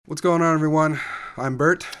What's going on, everyone? I'm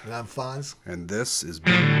Bert, And I'm Fonz. and this is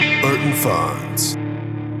Bert and Fonz.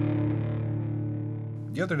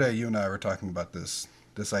 The other day, you and I were talking about this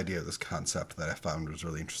idea, this concept that I found was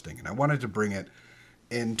really interesting, and I wanted to bring it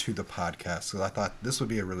into the podcast because I thought this would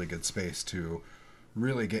be a really good space to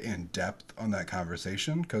really get in depth on that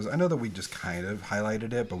conversation, because I know that we just kind of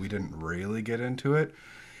highlighted it, but we didn't really get into it.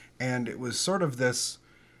 And it was sort of this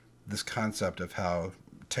concept of how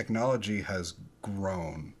technology has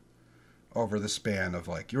grown over the span of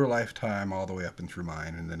like your lifetime all the way up and through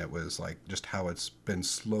mine, and then it was like just how it's been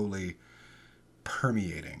slowly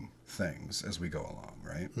permeating things as we go along,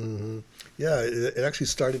 right? Mm-hmm. Yeah, it actually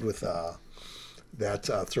started with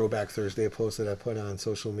that Throwback Thursday post that I put on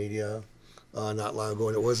social media not long ago,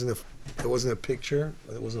 and it wasn't a picture,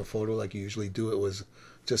 it wasn't a photo like you usually do. It was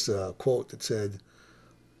just a quote that said,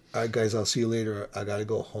 "All right, guys, I'll see you later. I got to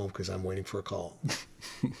go home because I'm waiting for a call,"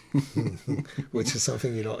 which is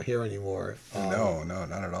something you don't hear anymore. No,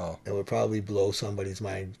 not at all. It would probably blow somebody's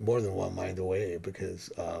mind, more than one mind away,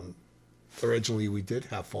 because originally we did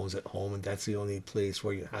have phones at home, and that's the only place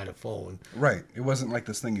where you had a phone. Right. It wasn't like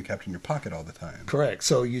this thing you kept in your pocket all the time. Correct.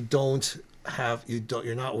 So you're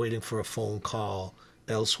not waiting for a phone call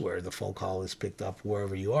elsewhere. The phone call is picked up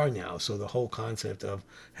wherever you are now. So the whole concept of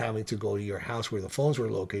having to go to your house where the phones were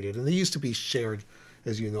located, and they used to be shared,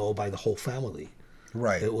 as you know, by the whole family.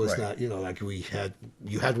 Right. It was right. not, like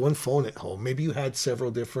you had one phone at home. Maybe you had several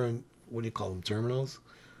different, what do you call them, terminals?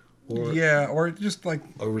 Or just like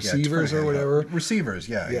receivers or whatever. Receivers,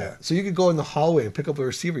 yeah. So you could go in the hallway and pick up a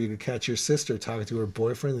receiver. You could catch your sister talking to her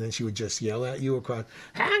boyfriend, and then she would just yell at you across,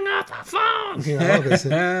 "Hang up the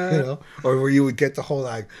phone!" Or where you would get the whole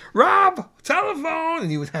like, "Rob, telephone!" and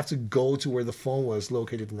you would have to go to where the phone was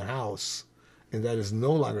located in the house. And that is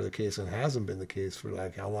no longer the case, and hasn't been the case for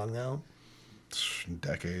like how long now?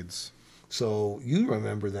 Decades. So you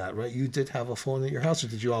remember that, right? You did have a phone at your house, or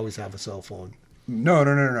did you always have a cell phone? No.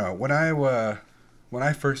 When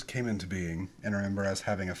I first came into being, and I remember us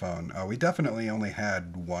having a phone, we definitely only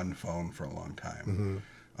had one phone for a long time.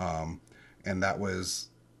 Mm-hmm. And that was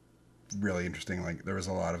really interesting. Like, there was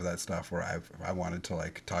a lot of that stuff where I wanted to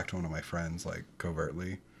like talk to one of my friends like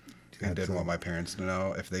covertly, and didn't want my parents to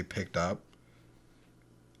know. If they picked up,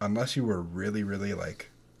 unless you were really, really like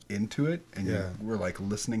into it and you were like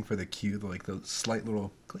listening for the cue, like the slight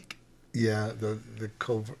little click. Yeah, the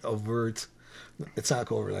overt. It's not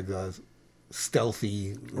covert, like the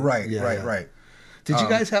stealthy. Right. Did you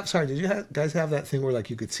guys have? Sorry, did you guys have that thing where like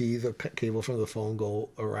you could see the cable from the phone go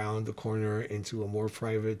around the corner into a more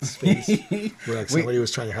private space, where like somebody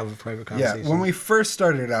was trying to have a private conversation? Yeah, when we first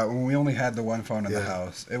started out, when we only had the one phone in the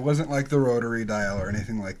house, it wasn't like the rotary dial or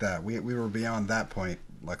anything like that. We were beyond that point,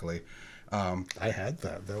 luckily. I had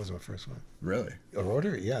that. That was my first one. Really? A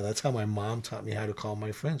rotary? Yeah, that's how my mom taught me how to call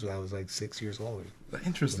my friends when I was like 6 years old.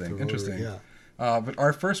 Interesting. Yeah. But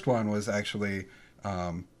our first one was actually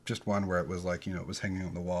just one where it was like, it was hanging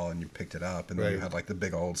on the wall and you picked it up, and then you had like the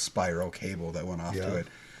big old spiral cable that went off to it.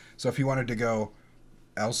 So if you wanted to go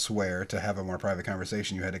elsewhere to have a more private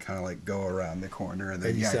conversation, you had to kind of like go around the corner, and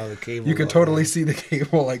then you saw the cable. You could totally see the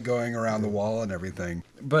cable like going around the wall and everything.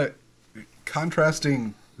 But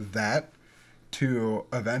contrasting that to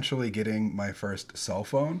eventually getting my first cell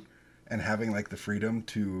phone and having like the freedom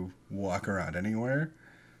to walk around anywhere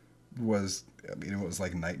it was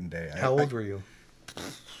like night and day. How old were you?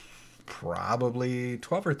 Probably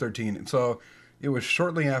 12 or 13. So it was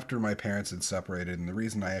shortly after my parents had separated, and the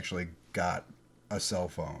reason I actually got a cell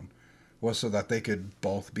phone was so that they could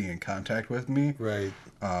both be in contact with me. Right.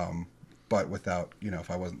 But without, if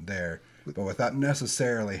I wasn't there, but without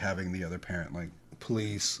necessarily having the other parent like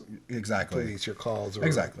police your calls.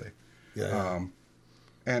 Exactly. Yeah.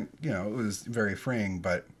 And, it was very freeing,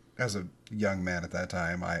 but as a young man at that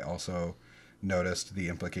time, I also noticed the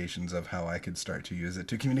implications of how I could start to use it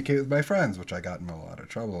to communicate with my friends, which I got in a lot of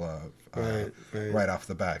trouble of right off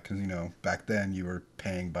the bat. Because, back then you were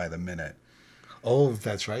paying by the minute. Oh,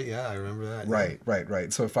 that's right. Yeah, I remember that.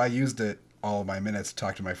 Right. So if I used it all of my minutes to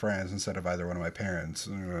talk to my friends instead of either one of my parents,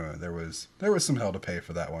 there was some hell to pay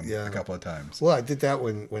for that one a couple of times. Well, I did that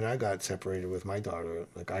when I got separated with my daughter.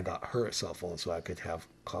 Like, I got her a cell phone so I could have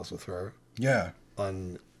calls with her. Yeah.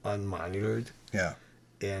 Unmonitored. Yeah.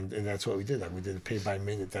 And that's what we did. Like, we did it pay by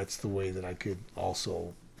minute. That's the way that I could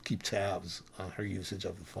also keep tabs on her usage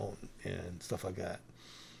of the phone and stuff like that.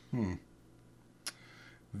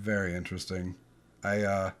 Very interesting.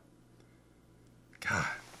 God,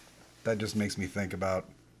 that just makes me think about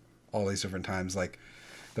all these different times. Like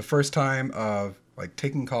the first time of like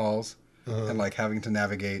taking calls and like having to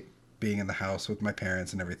navigate being in the house with my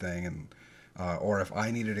parents and everything, and or if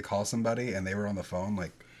I needed to call somebody and they were on the phone,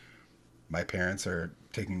 like my parents are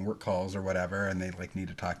taking work calls or whatever, and they like need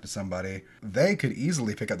to talk to somebody, they could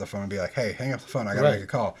easily pick up the phone and be like, "Hey, hang up the phone. I gotta make a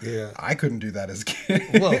call." Yeah. I couldn't do that as a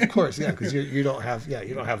kid. Well, of course, yeah, because you don't have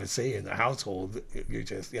a say in the household. You're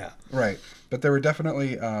just Right. But there were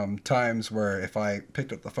definitely times where if I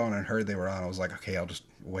picked up the phone and heard they were on, I was like, okay, I'll just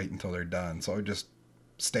wait until they're done. So I would just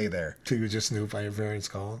stay there. So you would just snoop by your parents'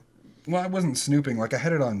 call. Well, I wasn't snooping. Like I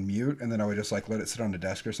had it on mute, and then I would just like let it sit on the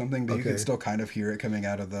desk or something. But you could still kind of hear it coming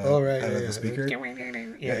out of the the speaker.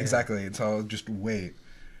 Yeah, exactly. And so I would just wait,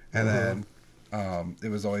 and then it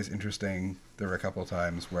was always interesting. There were a couple of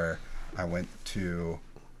times where I went to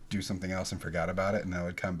do something else and forgot about it, and I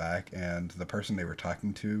would come back, and the person they were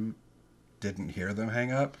talking to didn't hear them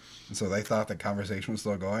hang up, and so they thought the conversation was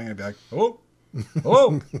still going. I'd be like, "Hello,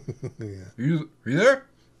 hello, are you there?"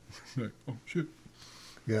 Like, oh shit.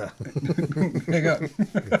 Yeah. Hang up.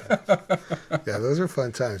 Yeah, those are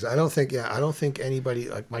fun times. I don't think anybody,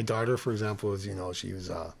 like my daughter, for example, is,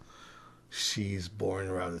 she's born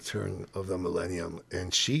around the turn of the millennium,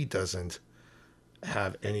 and she doesn't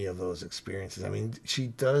have any of those experiences. I mean, she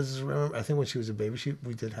does remember, I think when she was a baby,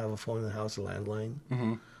 we did have a phone in the house, a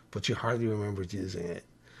landline, but she hardly remembered using it.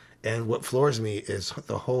 And what floors me is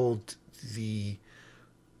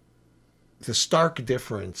the stark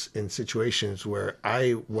difference in situations where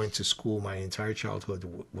I went to school my entire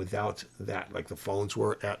childhood without that. Like the phones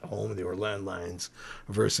were at home, they were landlines,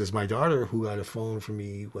 versus my daughter who got a phone for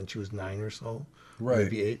me when she was 9 or so, Right.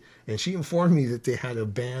 maybe 8. And she informed me that they had a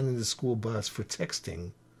ban in the school bus for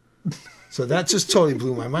texting. So that just totally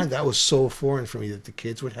blew my mind. That was so foreign for me that the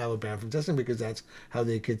kids would have a ban from texting, because that's how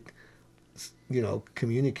they could,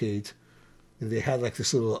 communicate. And they had like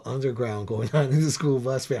this little underground going on in the school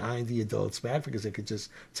bus behind the adults' back, because they could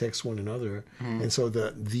just text one another. And so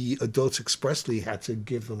the adults expressly had to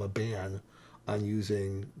give them a ban on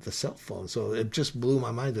using the cell phone. So it just blew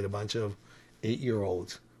my mind that a bunch of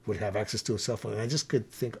 8-year-olds would have access to a cell phone. And I just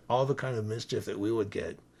could think all the kind of mischief that we would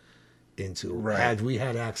get into had we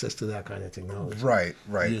had access to that kind of technology. Right.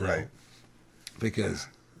 Because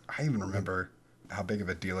I even remember how big of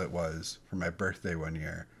a deal it was for my birthday one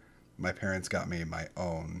year. My parents got me my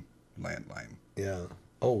own landline. Yeah.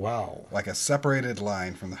 Oh, wow. Like a separated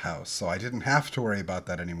line from the house. So I didn't have to worry about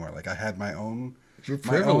that anymore. Like I had my own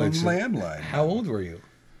landline. How old were you?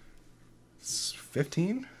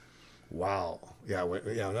 15? Wow. Yeah,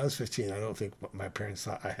 when I was 15, I don't think my parents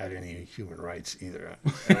thought I had any human rights either.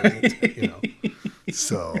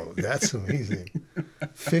 So that's amazing.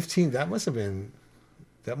 15, that must have been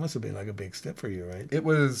like a big step for you, right? It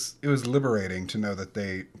was liberating to know that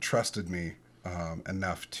they trusted me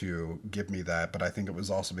enough to give me that, but I think it was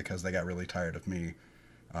also because they got really tired of me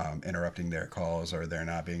interrupting their calls, or their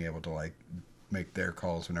not being able to like make their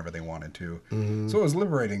calls whenever they wanted to. So it was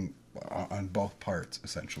liberating on both parts,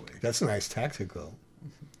 essentially. That's a nice tactic, though.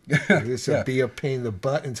 Just be a pain in the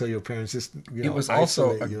butt until your parents just it was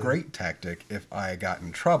also a great tactic if I got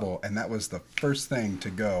in trouble, and that was the first thing to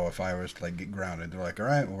go if I was to like get grounded. They're like, all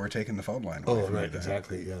right, well, we're taking the phone line away from you.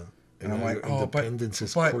 Exactly, yeah. And I'm like, oh, but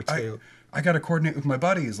curtailed. I got to coordinate with my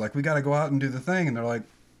buddies. Like, we got to go out and do the thing. And they're like,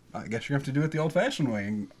 I guess you're going to have to do it the old-fashioned way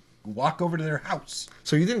and walk over to their house.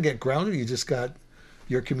 So you didn't get grounded. You just got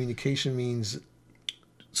your communication means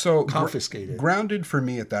confiscated. Grounded for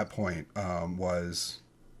me at that point was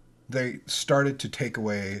they started to take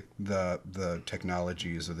away the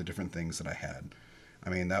technologies or the different things that I had. I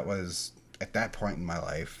mean, that was at that point in my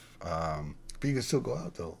life. But you could still go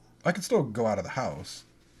out, though. I could still go out of the house.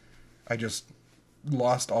 I just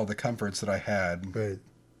lost all the comforts that I had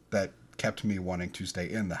that kept me wanting to stay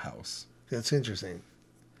in the house. That's interesting.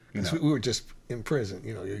 We were just in prison.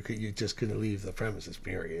 You just couldn't leave the premises,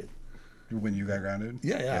 period. When you got grounded?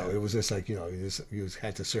 Yeah. It was just like, you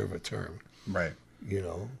had to serve a term. Right.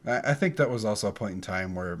 I think that was also a point in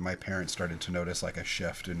time where my parents started to notice like a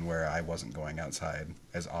shift in where I wasn't going outside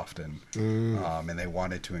as often. And they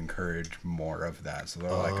wanted to encourage more of that. So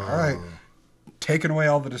they're like, all right, taking away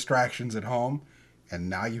all the distractions at home, and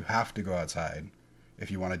now you have to go outside if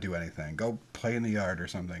you want to do anything. Go play in the yard or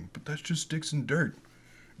something. But that's just sticks and dirt.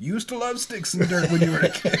 You used to love sticks and dirt when you were a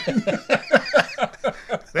kid.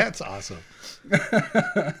 That's awesome.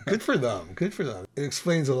 Good for them. It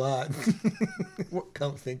explains a lot.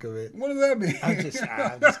 Come think of it. What does that mean? I'm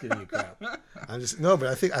just giving you crap. But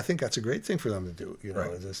I think that's a great thing for them to do.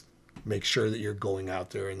 Just make sure that you're going out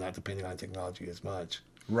there and not depending on technology as much.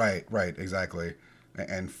 Right, exactly.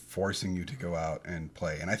 And forcing you to go out and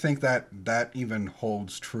play. And I think that even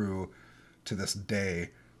holds true to this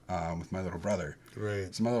day with my little brother.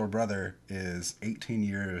 Right. So my little brother is 18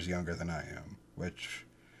 years younger than I am, which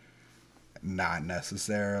not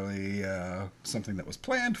necessarily something that was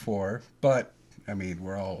planned for, but I mean,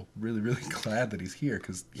 we're all really, really glad that he's here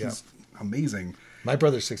because he's amazing. My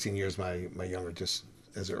brother's 16 years my younger, just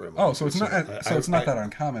as a reminder. Oh, so it's not it's not that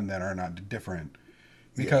uncommon then, or not different,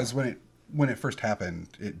 because when it first happened,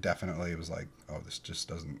 it definitely was like, oh, this just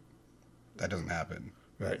doesn't happen.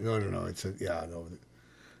 Right? No. It's no.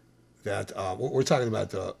 That we're talking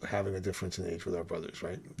about having a difference in age with our brothers,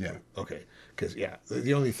 right? Yeah. Okay. Because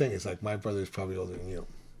the only thing is like my brother's probably older than you,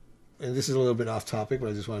 and this is a little bit off topic, but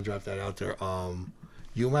I just want to drop that out there.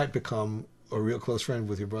 You might become a real close friend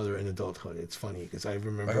with your brother in adulthood. It's funny because I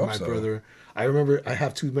remember my brother. I remember I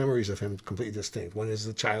have two memories of him completely distinct. One is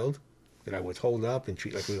the child that I would hold up and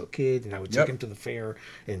treat like a little kid, and I would take him to the fair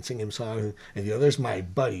and sing him songs. And the other is my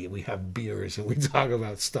buddy. We have beers and we talk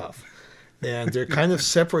about stuff. And they're kind of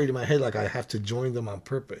separated in my head, like I have to join them on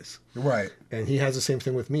purpose. Right. And he has the same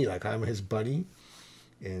thing with me. Like I'm his buddy,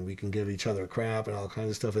 and we can give each other crap and all kinds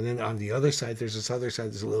of stuff. And then on the other side, there's this other side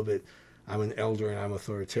that's a little bit, I'm an elder and I'm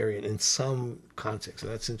authoritarian in some context. So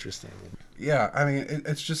that's interesting. Yeah, I mean,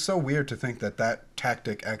 it's just so weird to think that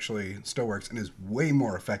tactic actually still works and is way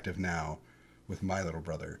more effective now with my little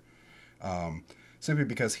brother. Simply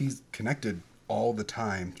because he's connected all the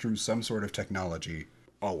time through some sort of technology,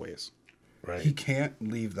 always. Right. He can't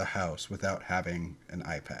leave the house without having an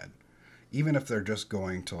iPad, even if they're just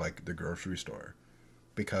going to like the grocery store,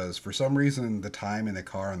 because for some reason the time in the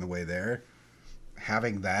car on the way there,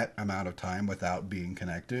 having that amount of time without being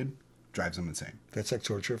connected drives him insane. That's like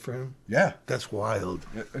torture for him? Yeah. That's wild.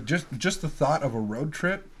 Just the thought of a road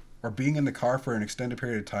trip or being in the car for an extended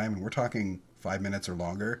period of time, and we're talking 5 minutes or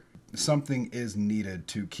longer, something is needed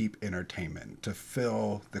to keep entertainment, to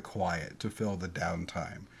fill the quiet, to fill the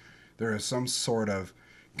downtime. There is some sort of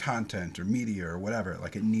content or media or whatever,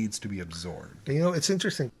 like it needs to be absorbed. You know, it's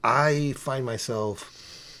interesting. I find myself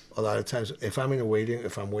a lot of times if I'm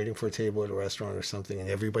waiting for a table at a restaurant or something and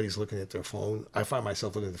everybody's looking at their phone, I find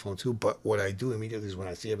myself looking at the phone too. But what I do immediately is when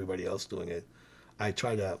I see everybody else doing it, I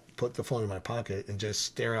try to put the phone in my pocket and just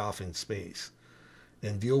stare off in space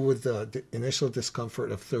and deal with the initial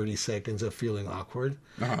discomfort of 30 seconds of feeling awkward.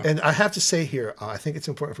 Uh-huh. And I have to say here, I think it's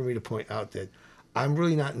important for me to point out that I'm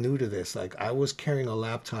really not new to this. Like I was carrying a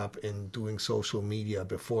laptop and doing social media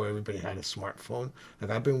before everybody had a smartphone. Like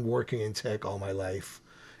I've been working in tech all my life,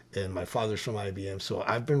 and my father's from IBM, so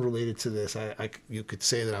I've been related to this. You could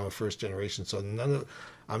say that I'm a first generation. So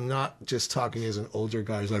I'm not just talking as an older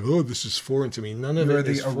guy who's like, oh, this is foreign to me. None of it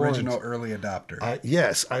is foreign. You're the original early adopter.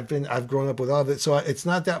 Yes, I've grown up with all of it, so it's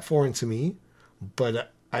not that foreign to me.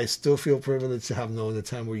 But I still feel privileged to have known the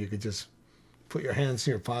time where you could just put your hands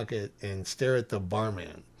in your pocket and stare at the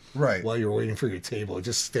barman. Right. While you're waiting for your table.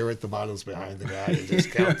 Just stare at the bottles behind the guy and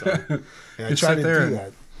just count them. And I try to do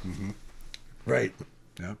that. Mm-hmm. Right.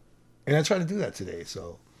 Yeah. And I try to do that today,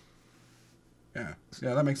 so. Yeah,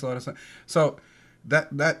 that makes a lot of sense. So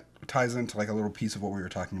that ties into like a little piece of what we were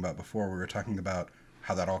talking about before. We were talking about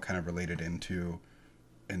how that all kind of related into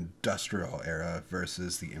industrial era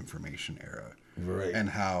versus the information era. Right. And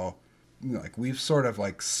how like we've sort of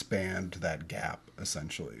like spanned that gap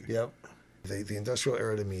essentially. Yep. The industrial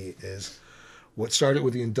era to me is what started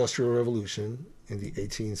with the Industrial Revolution in the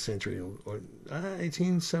 18th century or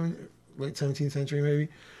late 17th century maybe.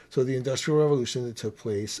 So the Industrial Revolution that took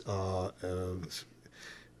place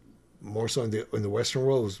more so in the Western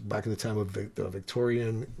world was back in the time of the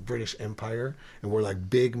Victorian British Empire, and where like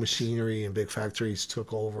big machinery and big factories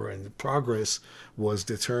took over, and the progress was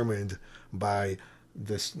determined by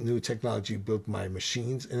this new technology built by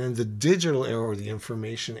machines. And then the digital era or the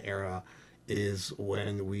information era is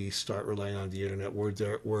when we start relying on the internet,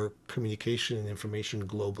 where communication and information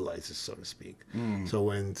globalizes, so to speak. So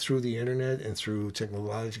when through the internet and through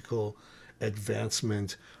technological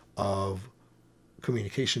advancement of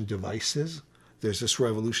communication devices, there's this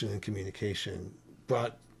revolution in communication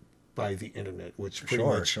brought by the internet, which pretty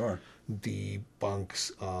much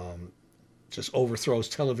debunks, just overthrows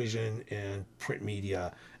television and print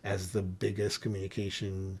media as the biggest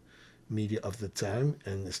communication media of the time,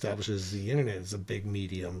 and establishes the internet as a big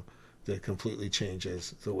medium that completely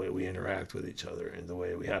changes the way we interact with each other and the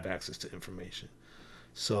way we have access to information.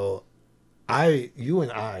 So you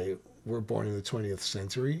and I were born in the 20th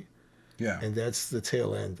century. Yeah. And that's the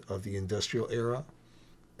tail end of the industrial era.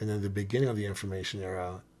 And then the beginning of the information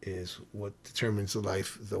era is what determines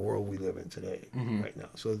the world we live in today, right now.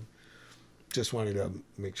 So just wanted to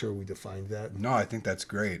make sure we defined that. No, I think that's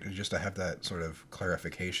great. And just to have that sort of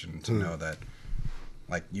clarification to know that,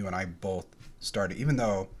 like, you and I both started, even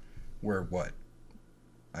though we're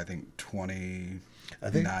I think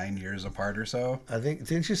 29 years apart or so. I think,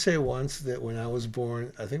 didn't you say once that when I was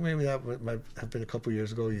born, I think maybe that might have been a couple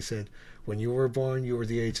years ago, you said when you were born, you were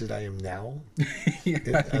the age that I am now? Yeah,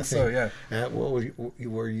 I think so, yeah. And what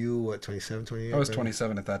were you, what, 27, 28? I was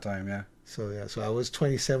 27 at that time, yeah. So, yeah, so I was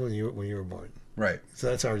 27 when you were born. Right. So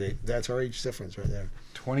that's our age difference right there.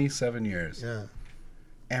 27 years. Yeah.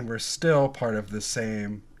 And we're still part of the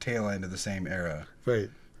same tail end of the same era. Right.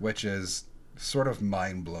 Which is sort of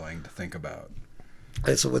mind-blowing to think about.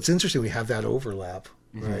 And so what's interesting, we have that overlap,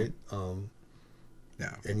 right?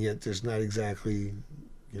 Yeah. And yet there's not exactly,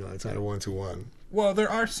 it's not a one-to-one. Well, there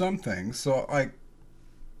are some things. So, like,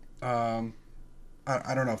 I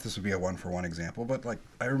don't know if this would be a one-for-one example, but, like,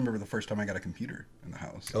 I remember the first time I got a computer in the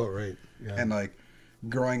house. Oh, right. Yeah. And, like,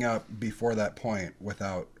 growing up before that point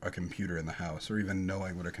without a computer in the house or even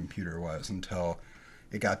knowing what a computer was until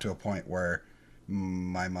it got to a point where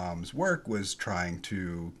my mom's work was trying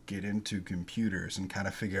to get into computers and kind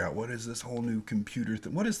of figure out what is this whole new computer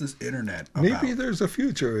thing? What is this internet about? Maybe there's a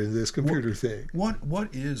future in this computer thing. What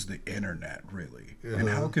is the internet really? Uh-huh. And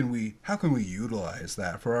how can we utilize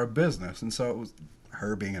that for our business? And so it was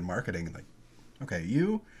her being in marketing, like, okay,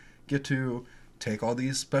 you get to take all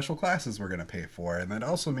these special classes we're going to pay for, and that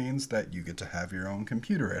also means that you get to have your own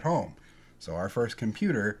computer at home. So our first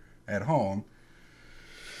computer at home,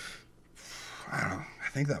 I don't know, I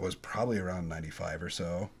think that was probably around 95 or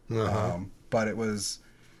so. But it was,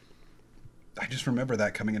 I just remember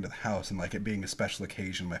that coming into the house and like it being a special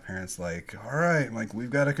occasion. My parents like, all right, like we've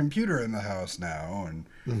got a computer in the house now, and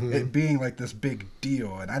it being like this big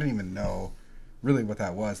deal. And I didn't even know really what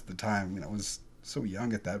that was at the time. I was so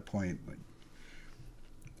young at that point. Like,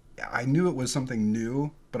 I knew it was something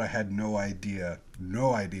new, but I had no idea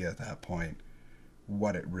at that point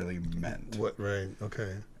what it really meant. What, right,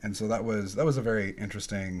 okay. And so that was a very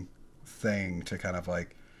interesting thing to kind of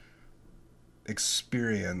like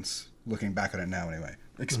experience, looking back on it now anyway,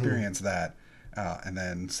 experience that, and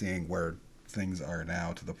then seeing where things are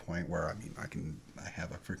now to the point where, I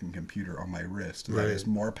have a freaking computer on my wrist that is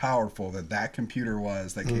more powerful than that computer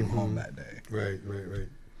was that came home that day. Right.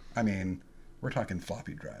 I mean, we're talking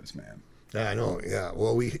floppy drives, man. I know, yeah.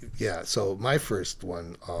 Well, so my first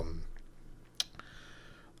one,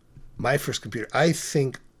 my first computer, I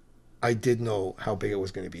think I did know how big it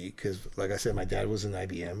was going to be because, like I said, my dad was an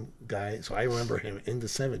IBM guy, so I remember him in the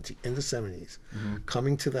 70s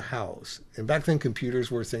coming to the house. And back then,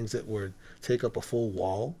 computers were things that would take up a full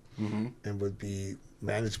wall and would be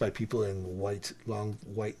managed by people in long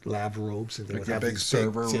white lab robes, and they would have big these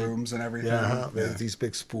server rooms and everything. Yeah, these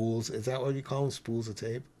big spools. Is that what you call them? Spools of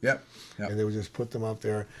tape. Yep. And they would just put them up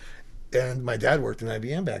there. And my dad worked in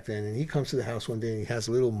IBM back then, and he comes to the house one day and he has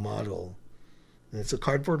a little model. And it's a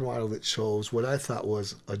cardboard model that shows what I thought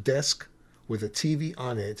was a desk with a TV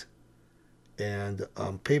on it and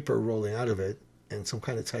paper rolling out of it and some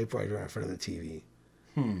kind of typewriter in front of the TV.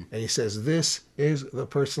 And he says, this is the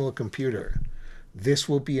personal computer. This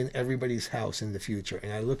will be in everybody's house in the future.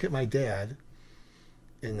 And I look at my dad,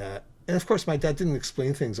 and of course my dad didn't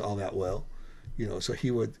explain things all that well, so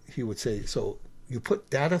he would say, so you put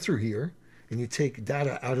data through here and you take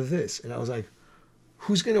data out of this. And I was like,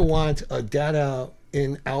 who's going to want a data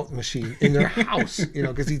in-out machine in their house?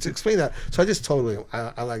 Because he'd explain that. So I just told him,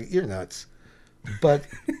 I'm like, you're nuts. But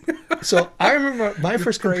so I remember my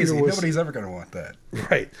first computer was, nobody's ever going to want that.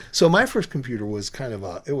 Right. So my first computer was kind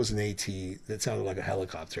of it was an AT that sounded like a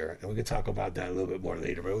helicopter. And we can talk about that a little bit more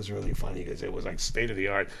later. But it was really funny because it was like state of the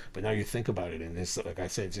art. But now you think about it, and it's like I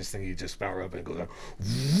said, just think you just power up and it goes like,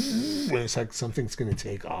 and it's like something's going to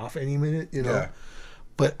take off any minute, Yeah.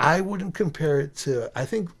 But I wouldn't compare it to, I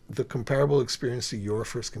think the comparable experience to your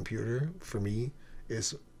first computer for me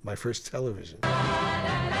is my first television.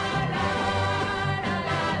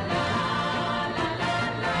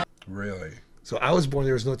 Really? So I was born,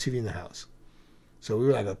 there was no TV in the house. So we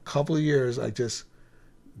were like a couple of years, like just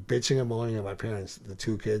bitching and moaning at my parents, the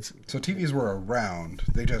two kids. So TVs were around.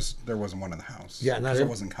 There wasn't one in the house. Yeah, it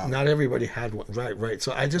wasn't common. Not everybody had one. Right.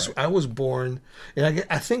 So I was born, and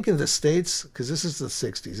I think in the States, because this is the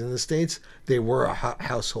 60s, in the States, they were a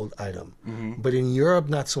household item. But in Europe,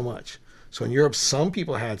 not so much. So in Europe, some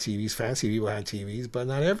people had TVs, fancy people had TVs, but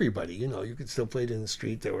not everybody. You could still play it in the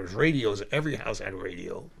street. There was radios. Every house had a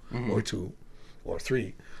radio, or two, or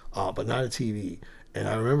three, but not a TV. And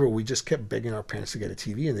I remember we just kept begging our parents to get a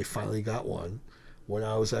TV, and they finally got one when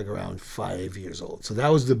I was like around 5 years old. So that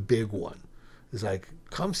was the big one. It's like,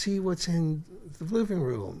 come see what's in the living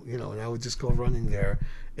room, you know, and I would just go running there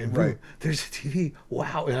and boom, Right. there's a TV.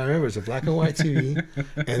 Wow. And I remember it was a black and white TV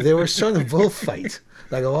and they were showing a bullfight,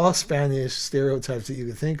 like all Spanish stereotypes that you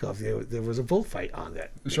could think of. There was a bullfight on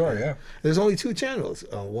that. Sure, yeah. There's only 2 channels.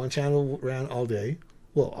 One channel ran all day.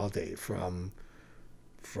 Well, all day from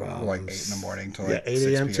Like 8 in the morning to like yeah, 8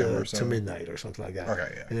 6 a.m. p.m. or to so. midnight or something like that.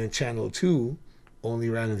 Okay, yeah. And then channel 2 only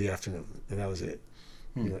ran in the afternoon, and that was it.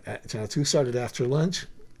 You know, channel 2 started after lunch,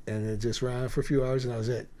 and it just ran for a few hours, and that was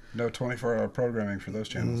it. No 24-hour programming for those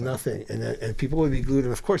channels. Nothing, and people would be glued.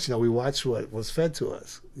 And of course, you know, we watched what was fed to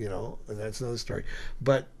us, you know, and that's another story.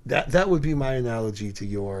 But that would be my analogy to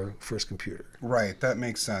your first computer. Right, that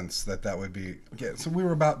makes sense. That would be... Yeah, so we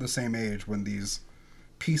were about the same age when these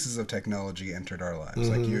pieces of technology entered our lives.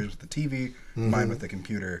 Like yours with the TV, mine with the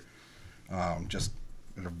computer. Just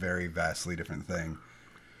a very vastly different thing.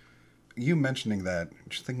 You mentioning that,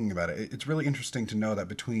 just thinking about it, it's really interesting to know that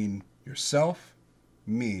between yourself,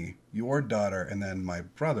 me, your daughter, and then my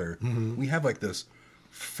brother, we have like this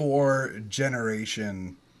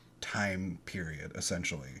 4-generation time period,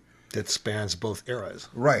 essentially. That spans both eras,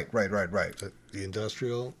 Right. the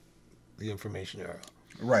industrial, the information era.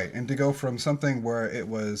 Right, and to go from something where it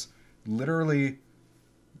was literally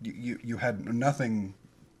you had nothing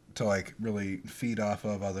to like really feed off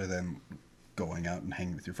of other than going out and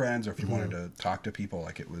hanging with your friends, or if you wanted to talk to people,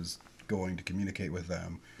 like it was going to communicate with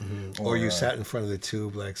them, Or you sat in front of the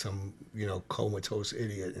tube like some, you know, comatose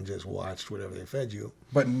idiot and just watched whatever they fed you.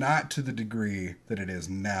 but not to the degree that it is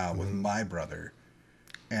now with my brother.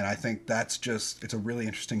 And I think that's just, it's a really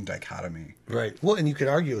interesting dichotomy. Right. Well, and you could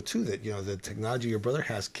argue too that, you know, the technology your brother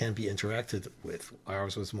has can be interacted with.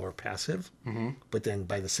 Ours was more passive, but then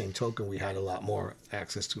by the same token, we had a lot more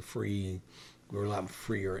access to we were a lot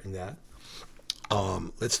freer in that.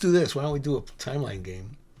 Let's do this. Why don't we do a timeline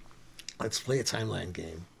game? Let's play a timeline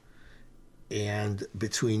game. And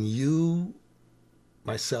between you,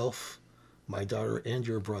 myself, my daughter, and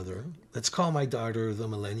your brother, let's call my daughter the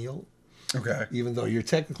millennial. Okay. Even though you're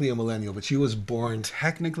technically a millennial, but she was born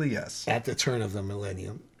Technically, yes. at the turn of the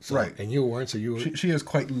millennium. So, Right. And you weren't, so you were... She is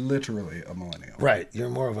quite literally a millennial. Right. You're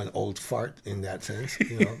more of an old fart in that sense.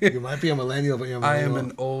 You know, you might be a millennial, but you're a I millennial. am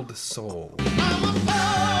an old soul.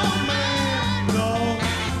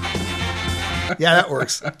 Yeah, that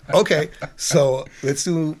works. Okay, so let's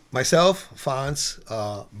do myself, Fonz,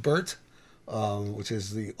 Bert, which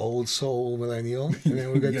is the old soul millennial, and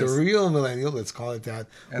then we got Yes. the real millennial. Let's call it that.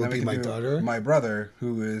 And Will then we be can my do daughter, my brother,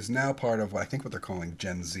 who is now part of what they're calling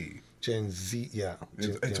Gen Z. Gen Z. Yeah,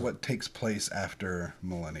 It's yeah. what takes place after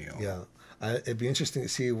millennial. Yeah, it'd be interesting to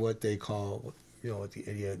see what they call, you know, what the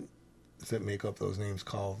idiot that make up those names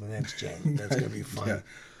call the next gen. That's gonna be fun. Yeah.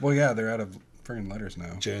 Well, yeah, they're out of friggin' letters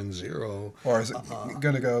now. Gen 0. Or is it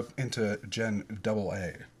going to go into Gen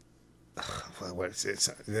AA? Well, what is it?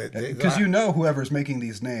 Because you know whoever's making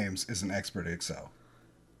these names is an expert at Excel.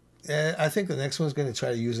 I think the next one's going to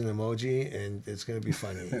try to use an emoji, and it's going to be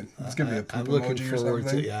funny. It's gonna be a I'm poop looking emoji or forward to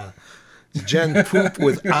something? yeah. Gen poop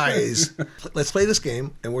with eyes. Let's play this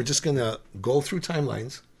game, and we're just going to go through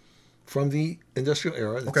timelines from the industrial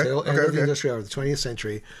era, the tail end of the industrial era, the 20th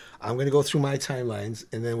century. I'm going to go through my timelines,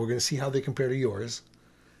 and then we're going to see how they compare to yours,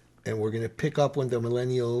 and we're going to pick up when we're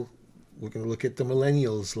going to look at the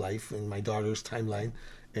millennial's life and my daughter's timeline,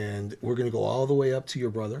 and we're going to go all the way up to your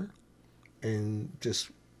brother, and just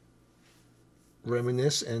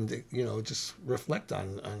reminisce and, you know, just reflect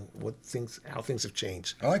on how things have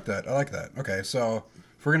changed. I like that. Okay, so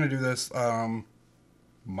if we're going to do this,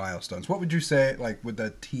 milestones. What would you say, like, would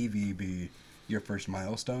the TV be your first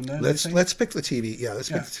milestone then? Let's pick the TV. Yeah, let's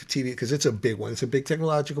pick the TV because it's a big one. It's a big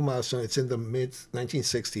technological milestone. It's in the mid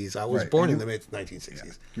 1960s. I was Right, born and in the mid 1960s.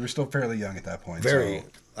 Yeah. You were still fairly young at that point. Very. So,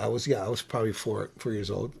 I was probably 4 years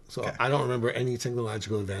old. So Okay. I don't remember any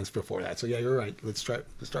technological events before that. So yeah, you're right. Let's start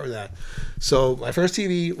with that. So my first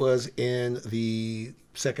TV was in the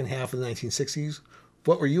second half of the 1960s.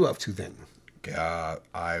 What were you up to then?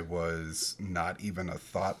 I was not even a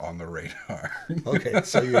thought on the radar. Okay,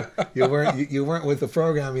 so you weren't with the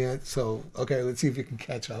program yet. So okay, let's see if you can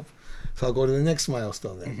catch up. So I'll go to the next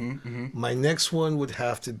milestone then. My next one would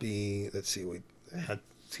have to be, let's see, we had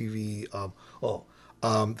TV.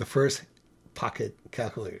 The first pocket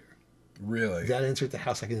calculator. Really? That entered the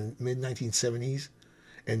house like in the mid 1970s,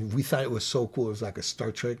 and we thought it was so cool. It was like a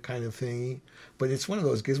Star Trek kind of thingy, but it's one of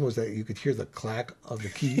those gizmos that you could hear the clack of the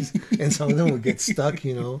keys, and some of them would get stuck,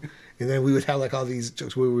 you know. And then we would have like all these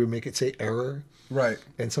jokes where we would make it say error, Right.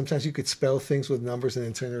 and sometimes you could spell things with numbers and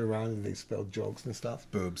then turn it around and they spelled jokes and stuff.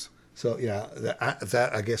 Boobs. So yeah,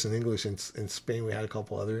 that I guess in English, in Spain we had a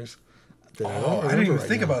couple others. that I don't Oh, I didn't remember even right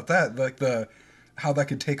think now. about that. Like how that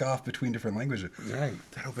could take off between different languages. Right.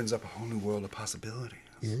 That opens up a whole new world of possibilities.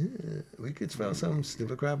 Yeah, we could spell some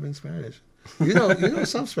stupid crap in Spanish. You know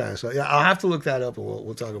some Spanish. So yeah, I'll have to look that up, and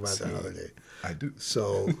we'll talk about that another day. I do.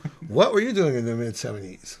 So, what were you doing in the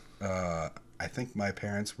mid-70s? I think my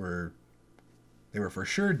parents were for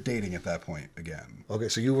sure dating at that point again. Okay,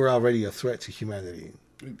 so you were already a threat to humanity.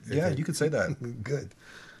 Yeah, you could say that. Good.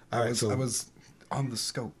 All right, I was on the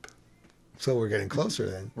scope. so we're getting closer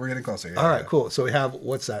then. We're getting closer. Yeah, All right, yeah. cool. So we have,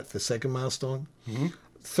 what's that, the second milestone? Mm-hmm.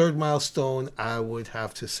 Third milestone, I would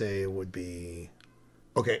have to say would be,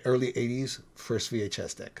 okay, early 80s, first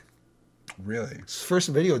VHS deck. Really? First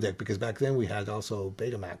video deck, because back then we had also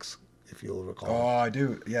Betamax, if you'll recall. Oh, I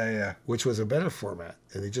do. Yeah. Which was a better format,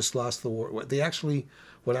 and they just lost the war. They actually,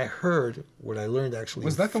 what I learned actually,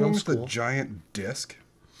 Was in that the one film with school, the giant disc?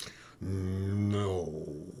 No.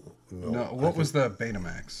 No. What was the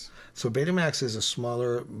Betamax? So Betamax is a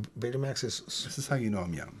smaller. Betamax is This is how you know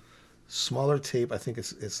I'm young. smaller tape. I think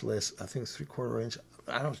it's less. I think it's 3/4 inch.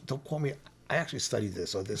 Don't quote me. I actually studied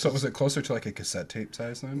this. So this. So was it closer to like a cassette tape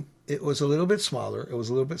size then? It was a little bit smaller. It was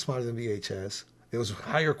a little bit smaller than VHS. It was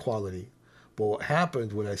higher quality. But what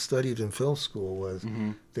happened when I studied in film school was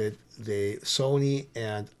that Sony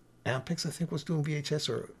and Ampex, I think, was doing VHS,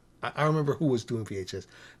 or I remember who was doing VHS.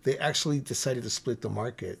 They actually decided to split the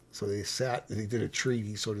market. So they did a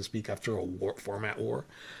treaty, so to speak, after a format war.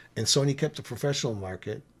 And Sony kept the professional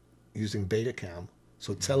market using Betacam.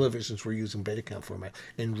 So televisions were using Betacam format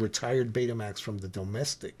and retired Betamax from the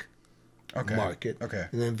domestic market. Okay.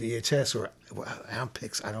 And then VHS or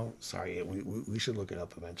Ampex, we should look it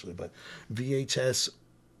up eventually, but VHS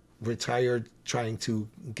retired trying to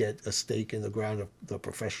get a stake in the ground of the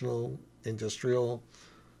professional industrial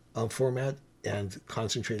format and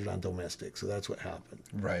concentrated on domestic. So that's what happened.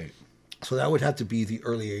 Right. So that would have to be the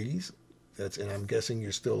early 80s. And I'm guessing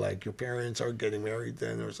you're still like, your parents are getting married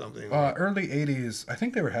then or something. Early 80s, I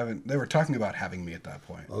think they were talking about having me at that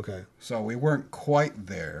point. Okay. So we weren't quite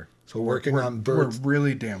there. So working on We're Bert.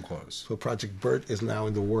 really damn close. So Project Bert is now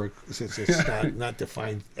in the work since it's not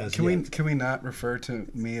defined as yet. Can we not refer to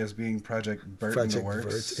me as being Project Bert in the Project works?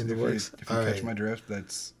 Bert's in the works? If you All catch right. my drift,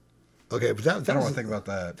 that's Okay, but that I don't was, want to think about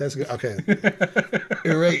that. that's good. Okay.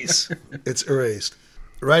 Erase. It's erased.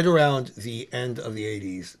 Right around the end of the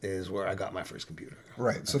 80s is where I got my first computer.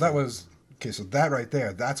 Right. So that was okay. So that right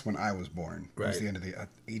there, that's when I was born. It was Right. the end of the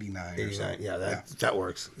 89. 89. Yeah, that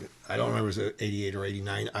works. I don't remember if it was 88 or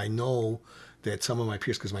 89. I know that some of my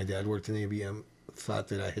peers, because my dad worked in ABM, thought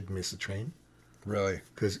that I had missed the train. Really?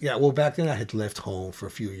 Because, well, back then I had left home for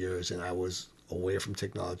a few years and I was away from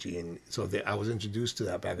technology. And so I was introduced to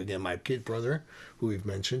that back again. My kid brother, who we've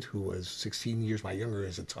mentioned, who was 16 years my younger,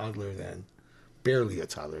 is a toddler then. Barely a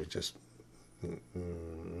toddler, just,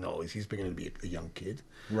 no, he's beginning to be a young kid.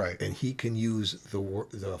 Right. And he can use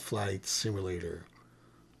the flight simulator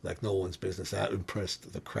like no one's business. That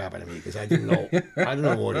impressed the crap out of me because I didn't know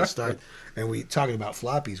where to start. And we talking about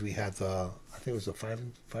floppies, we had I think it was the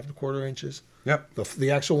 5.25 inches. Yep. The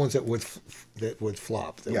actual ones that would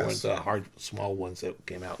flop. That Yes. weren't the hard small ones that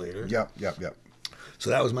came out later. Yep. So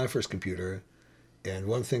that was my first computer. And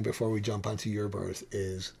one thing before we jump onto your birth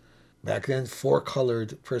is back then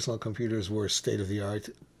 4-colored personal computers were state of the art,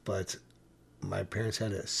 but my parents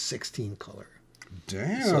had a 16-color.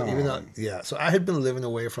 Damn. So even though, so I had been living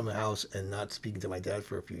away from the house and not speaking to my dad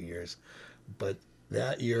for a few years, but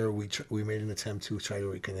that year we made an attempt to try to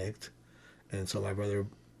reconnect, and so my brother,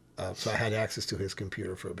 so I had access to his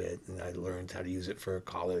computer for a bit, and I learned how to use it for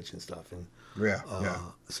college and stuff, and Yeah.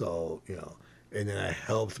 so and then I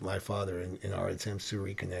helped my father in our attempts to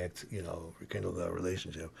reconnect, rekindle the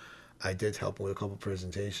relationship. I did help him with a couple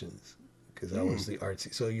presentations. Because that was the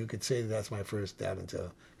artsy. So you could say that's my first dab into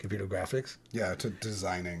computer graphics. Yeah, to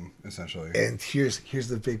designing essentially. And here's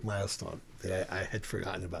the big milestone that I had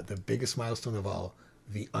forgotten about. The biggest milestone of all,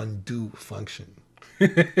 the undo function. So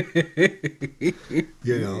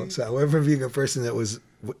however being a person that was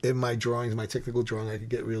in my drawings, my technical drawing, I could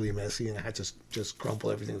get really messy and I had to just crumple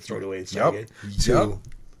everything and throw it away and start again. To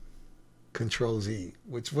Control Z,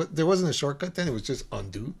 there wasn't a shortcut then, it was just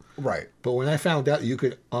undo. Right. But when I found out you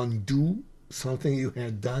could undo something you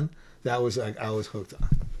had done, that was like I was hooked on.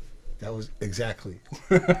 That was exactly.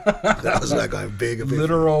 That was like a big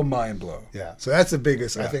Literal mind blow. Yeah. So that's the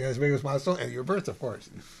biggest. I think that's the biggest milestone, and your birth, of course.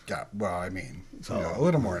 Yeah. Well, I mean, a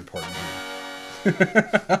little more important.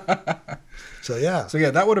 So yeah. So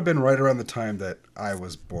yeah, that would have been right around the time that I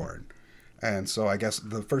was born. And so I guess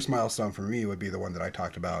the first milestone for me would be the one that I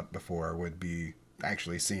talked about before, would be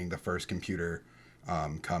actually seeing the first computer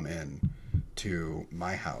come in to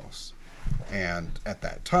my house. And at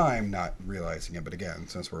that time, not realizing it, but again,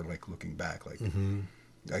 since we're like looking back, like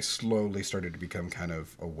I slowly started to become kind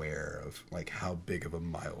of aware of like how big of a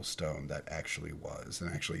milestone that actually was.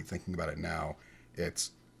 And actually thinking about it now,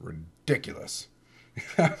 it's ridiculous.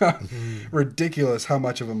 Ridiculous how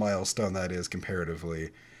much of a milestone that is comparatively.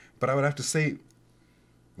 But I would have to say,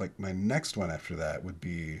 like, my next one after that would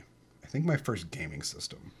be, I think, my first gaming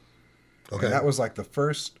system. Okay. And that was like the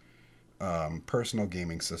first personal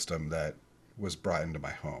gaming system that was brought into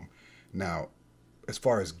my home. Now, as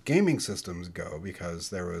far as gaming systems go, because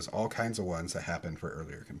there was all kinds of ones that happened for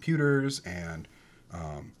earlier computers and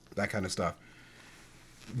that kind of stuff.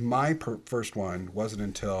 My first one wasn't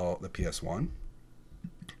until the PS1.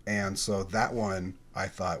 And so that one I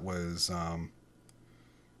thought was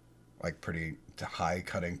like pretty high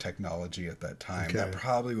cutting technology at that time. Okay. That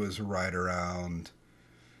probably was right around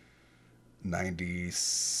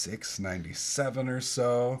 96, 97 or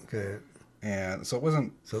so. Okay. And so it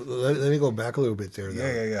wasn't. So let me go back a little bit there. Though.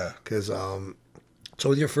 Yeah. Because so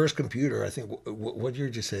with your first computer, I think what year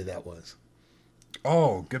did you say that was?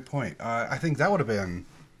 Oh, good point. I think that would have been.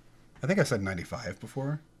 I think I said 95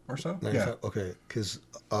 before or so. 95? Yeah. Okay.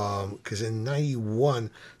 Because in 91,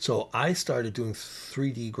 so I started doing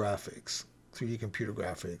 3D graphics, 3D computer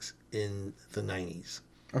graphics in the 90s.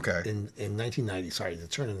 Okay. In 1990, sorry, the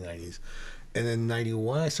turn of the 90s, and then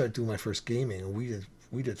 91 I started doing my first gaming, and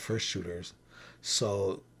we did first shooters.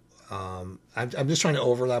 So I'm just trying to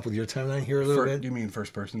overlap with your timeline here a little bit. You mean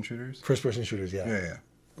first person shooters? First person shooters, yeah. Yeah.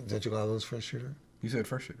 Did you call those first shooter? You said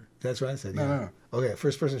first shooter. That's what I said. No, Yeah. no. Okay,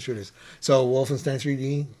 first person shooters. So Wolfenstein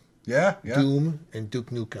 3D, Yeah. Doom, and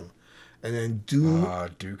Duke Nukem, and then Doom.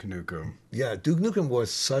 Duke Nukem. Yeah, Duke Nukem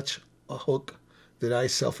was such a hook that I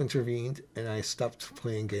self-intervened and I stopped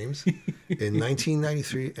playing games in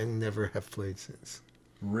 1993 and never have played since.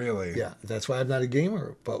 Really? Yeah, that's why I'm not a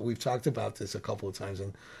gamer. But we've talked about this a couple of times,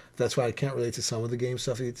 and that's why I can't relate to some of the game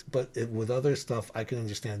stuff. With other stuff, I can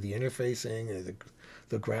understand the interfacing and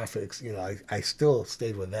the graphics. You know, I still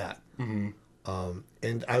stayed with that. Mm-hmm.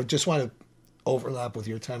 And I just want to overlap with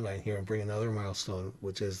your timeline here and bring another milestone,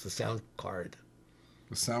 which is the sound card.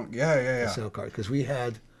 The sound. Yeah. The sound card, because we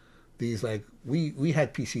had these like we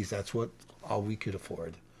had PCs. That's all we could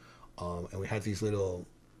afford, and we had these little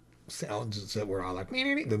sounds that were all like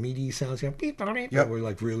the MIDI sounds, that were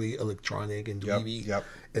like really electronic and dweeby. Yep.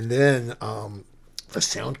 And then the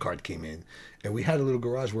sound card came in, and we had a little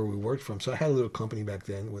garage where we worked from. So I had a little company back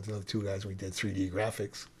then with another two guys. We did 3D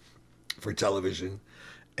graphics for television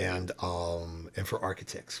and for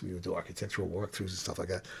architects. We would do architectural walkthroughs and stuff like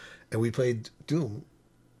that. And we played Doom.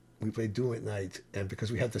 We played Doom at night, and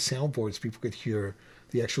because we had the soundboards, people could hear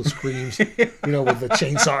the actual screams, with the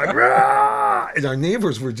chainsaw. Rah! And our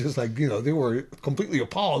neighbors were just like, they were completely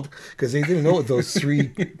appalled because they didn't know what those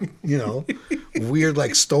three, weird,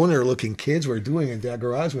 like stoner-looking kids were doing in that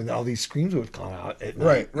garage when all these screams would come out at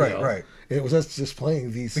night. Right. And it was us just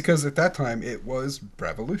playing these. Because at that time, it was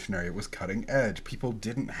revolutionary. It was cutting edge. People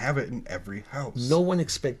didn't have it in every house. No one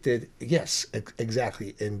expected, yes,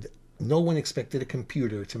 exactly, and no one expected a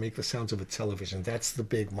computer to make the sounds of a television. That's the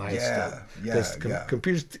big milestone. Yeah.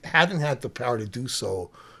 Computers hadn't had the power to do so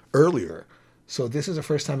earlier. So this is the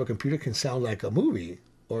first time a computer can sound like a movie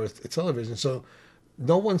or a television. So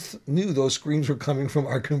no one knew those screams were coming from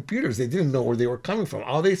our computers. They didn't know where they were coming from.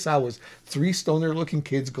 All they saw was three stoner-looking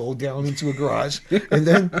kids go down into a garage. And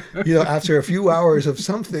then, after a few hours of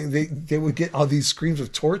something, they would get all these screams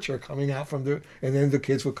of torture coming out from and then the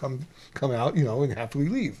kids would come out, and happily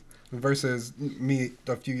leave. Versus me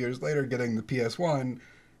a few years later getting the PS1,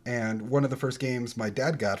 and one of the first games my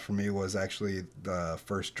dad got for me was actually the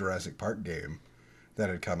first Jurassic Park game that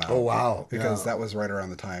had come out. Oh, wow. Because that was right around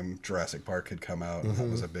the time Jurassic Park had come out, and that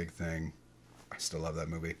was a big thing. I still love that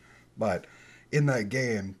movie. But in that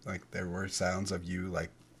game, like, there were sounds of you, like,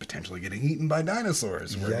 potentially getting eaten by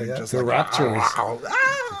dinosaurs. Where you're just the like, raptors.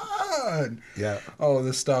 And all of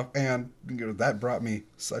this stuff, and that brought me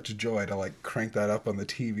such joy to like crank that up on the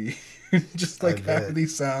TV, just like have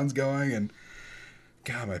these sounds going. And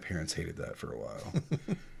God, my parents hated that for a while.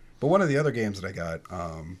 But one of the other games that I got,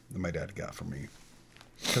 that my dad got for me,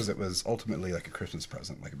 because it was ultimately like a Christmas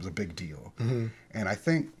present, like it was a big deal. Mm-hmm. And I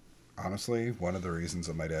think honestly, one of the reasons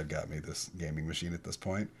that my dad got me this gaming machine at this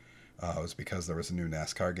point was because there was a new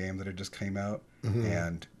NASCAR game that had just came out,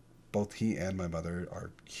 and both he and my mother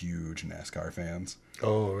are huge NASCAR fans.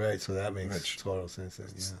 Oh, right. So that makes total sense.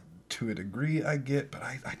 Yeah. To a degree, I get, but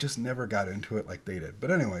I just never got into it like they did.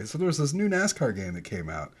 But anyway, so there was this new NASCAR game that came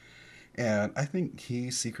out, and I think he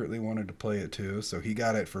secretly wanted to play it too, so he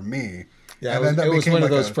got it for me. Yeah, and it was one of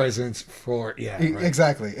those presents for, right.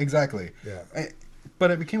 Exactly. Yeah. But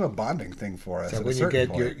it became a bonding thing for us. So at when a you certain get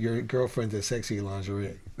point. your girlfriend the sexy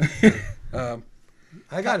lingerie. Um,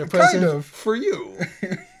 I got a kind present of. for you.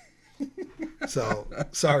 So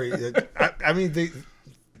sorry. I mean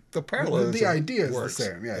the parallels. the idea is works. the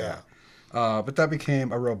same. Yeah. But that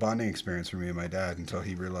became a real bonding experience for me and my dad until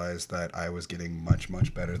he realized that I was getting much,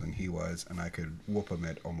 much better than he was, and I could whoop him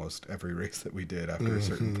at almost every race that we did after a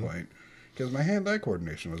certain point. Because my hand-eye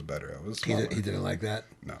coordination was better. I was He smaller. didn't like that.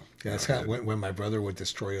 No. Yeah, that's kind of when my brother would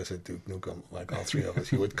destroy us at Duke Nukem, like all three of us,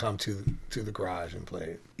 he would come to the garage and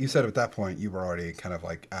play. You said at that point you were already kind of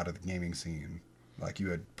like out of the gaming scene. Like you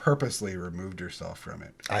had purposely removed yourself from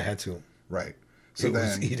it. I had to. Right. So It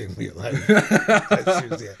then, was eating me alive.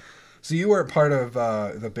 Seriously. so you were part of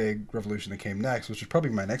the big revolution that came next, which is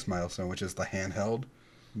probably my next milestone, which is the handheld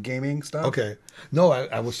gaming stuff. Okay. No,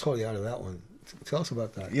 I was totally out of that one. Tell us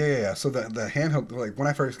about that. Yeah. So the handheld, like when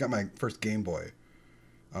I first got my first Game Boy,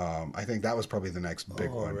 I think that was probably the next big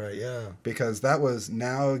one. Right, yeah. Because that was,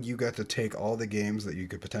 now you get to take all the games that you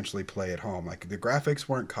could potentially play at home. Like the graphics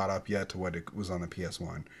weren't caught up yet to what it was on the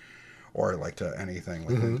PS1 or like to anything.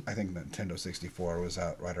 Like I think Nintendo 64 was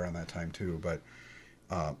out right around that time too. But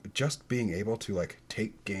just being able to like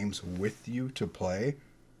take games with you to play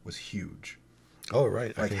was huge. Oh,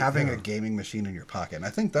 right. Like having a gaming machine in your pocket. And I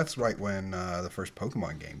think that's right when the first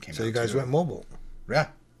Pokemon game came out. So you guys too. went mobile. Yeah,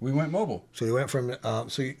 we went mobile. So you went from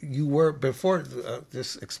so you were before.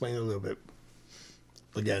 Just explain a little bit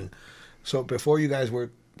again. So before you guys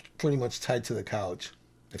were pretty much tied to the couch.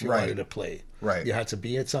 If you Right. wanted to play, Right. you had to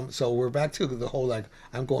be at some. So we're back to the whole like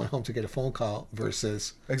I'm going home to get a phone call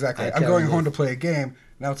versus Exactly. I I'm going carry home the- to play a game.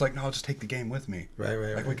 Now it's like, no, I'll just take the game with me. Right.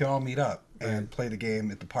 Like we can all meet up and play the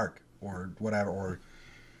game at the park or whatever. Or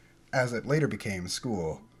as it later became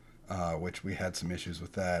school, which we had some issues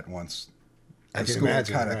with that once I the can school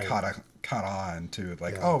imagine, kind of right. caught on to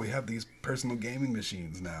like, Yeah. oh, we have these personal gaming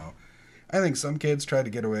machines now. I think some kids tried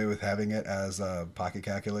to get away with having it as a pocket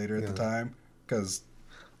calculator at the time because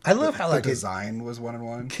I love how the like design was one on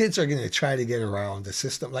one. kids are going to try to get around the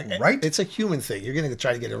system. Like Right? it's a human thing. You're going to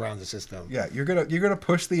try to get around the system. Yeah, you're gonna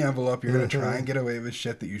push the envelope. You're gonna try and get away with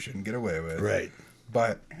shit that you shouldn't get away with. Right.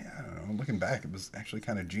 But I don't know. Looking back, it was actually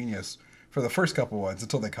kind of genius for the first couple ones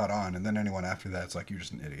until they caught on, and then anyone after that, it's like you're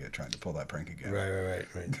just an idiot trying to pull that prank again. Right.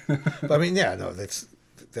 But I mean, yeah, no, that's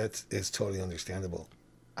is totally understandable.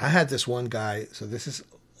 I had this one guy. So this is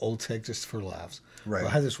old tech just for laughs. Right. But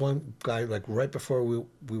I had this one guy like right before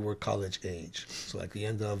we were college age. So like the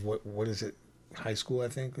end of what is it? High school, I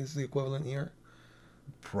think is the equivalent year.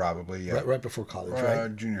 Probably, yeah. Right before college,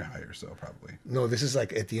 right? Junior high or so, probably. No, this is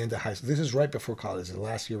like at the end of high school. This is right before college, the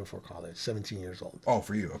last year before college. 17 years old. Oh,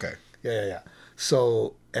 for you, okay. Yeah.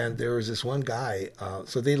 So, and there was this one guy.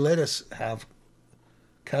 So they let us have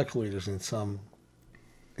calculators in some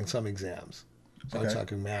exams. So I'm Okay.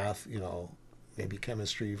 talking math, maybe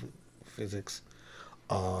chemistry, physics.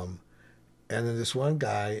 And then this one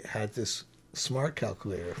guy had this smart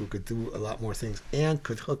calculator who could do a lot more things and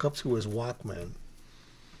could hook up to his Walkman.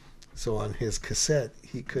 So on his cassette,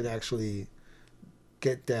 he could actually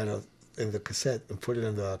get data in the cassette and put it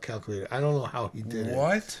in the calculator. I don't know how he did it.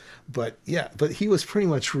 What? But yeah, but he was pretty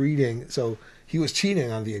much reading. So he was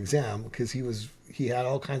cheating on the exam because he had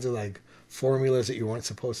all kinds of like formulas that you weren't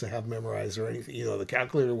supposed to have memorized or anything. The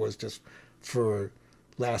calculator was just for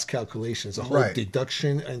last calculations. The whole Right.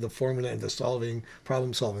 deduction and the formula and the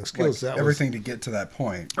problem solving skills. Like, that everything to get to that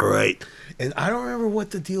point. was right. And I don't remember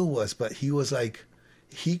what the deal was, but he was like.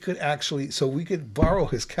 He could actually, so we could borrow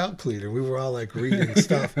his calculator. We were all like reading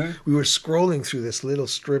stuff. We were scrolling through this little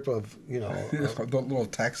strip of, The little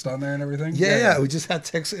text on there and everything? yeah. We just had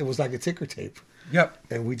text. It was like a ticker tape. Yep.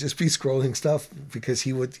 And we'd just be scrolling stuff because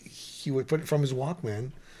he would put it from his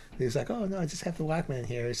Walkman. He was like, oh, no, I just have the Walkman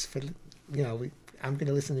here. It's for, I'm going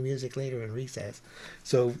to listen to music later in recess.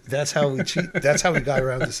 So that's how we cheat. That's how we got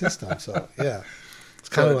around the system. So, yeah. It's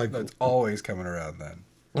kind of like. It's always coming around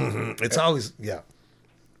then. It's always, yeah.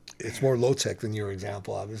 It's more low tech than your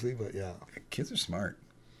example, obviously, but yeah. Kids are smart.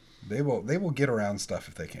 They will get around stuff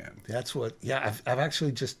if they can. That's what. Yeah, I've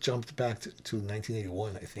actually just jumped back to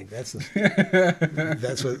 1981. I think that's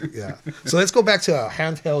that's what. Yeah. So let's go back to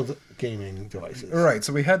handheld gaming devices. All right.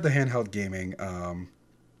 So we had the handheld gaming, and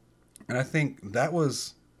I think that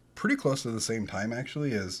was pretty close to the same time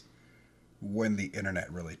actually as when the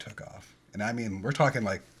internet really took off. And I mean, we're talking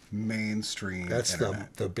like mainstream. That's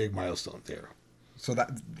internet. the big milestone there. So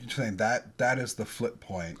that you're saying that is the flip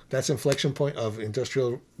point. That's inflection point of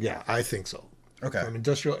industrial. Yeah, I think so. Okay. From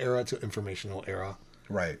industrial era to informational era.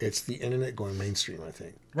 Right. It's the internet going mainstream, I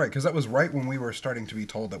think. Right, because that was right when we were starting to be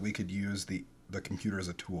told that we could use the computer as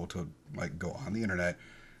a tool to like go on the internet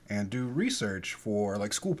and do research for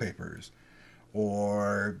like school papers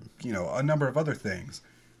or, you know, a number of other things.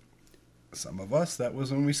 Some of us, that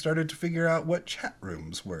was when we started to figure out what chat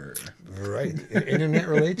rooms were. Right. Internet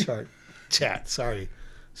Relay Chat. Sorry.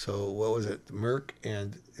 So what was it? Merc,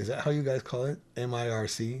 and is that how you guys call it?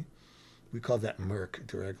 MIRC? We called that Merc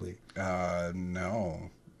directly. No.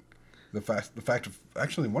 The fact of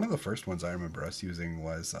actually one of the first ones I remember us using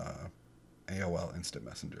was AOL Instant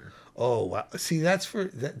Messenger. Oh wow! See,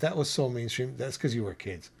 that was so mainstream. That's because you were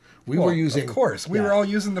kids. We were using, of course, we were all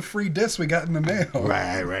using the free discs we got in the mail.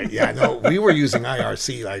 Right. Yeah, no, we were using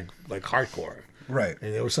IRC like hardcore. Right.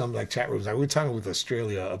 And there were some like chat rooms. We were talking with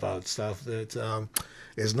Australia about stuff that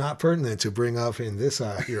is not pertinent to bring up in this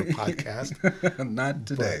here podcast. Not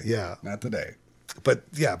today. But, yeah. Not today.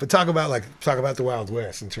 But talk about the Wild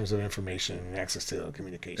West in terms of information and access to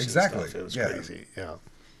communication. Exactly. Stuff. It was crazy. Yeah.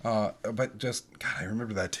 But just, God, I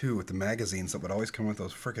remember that too with the magazines that would always come with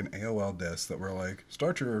those freaking AOL discs that were like,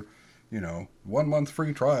 start your, 1 month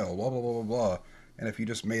free trial, blah, blah, blah, blah, blah. And if you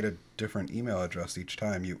just made a different email address each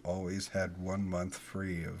time, you always had 1 month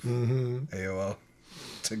free of AOL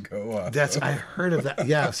to go up. I heard of that.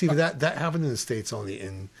 Yeah. See, that happened in the States only.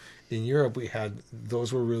 In Europe,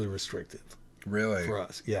 those were really restricted. Really? For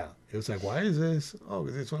us. Yeah. It was like, why is this? Oh,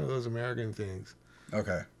 because it's one of those American things.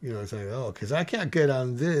 Okay. It's like, oh, because I can't get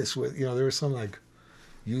on this with, there were some like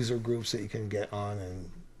user groups that you can get on, and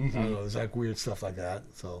I don't know, there's like weird stuff like that.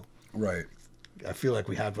 So, right. I feel like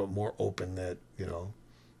we had a more open net,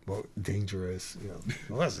 more dangerous,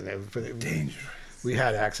 It wasn't, but dangerous. We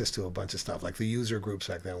had access to a bunch of stuff. Like the user groups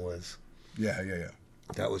back then was. Yeah.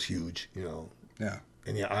 That was huge, Yeah.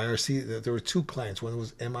 And yeah, IRC, there were two clients. One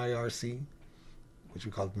was MIRC, which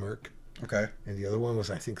we called Merc. Okay. And the other one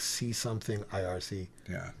was, I think, C something IRC.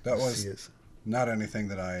 Yeah, that was not anything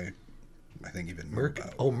that I think even knew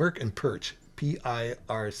about. Oh, Merc and Perch,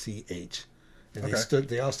 PIRCH, and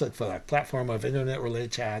they all stood for like Platform of Internet Relay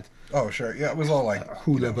Chat. Oh, sure. Yeah, it was all like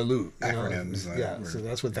Hula Baloo acronyms. So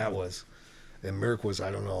that's what that was. And Merc was,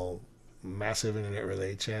 I don't know, Massive Internet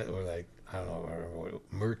Relay Chat, or like, I don't know,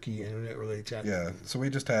 Murky Internet Relay Chat. Yeah, so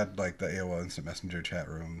we just had like the AOL Instant Messenger chat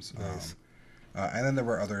rooms. Nice. And then there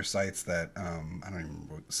were other sites that, I don't even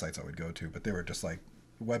remember what sites I would go to, but they were just like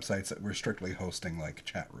websites that were strictly hosting like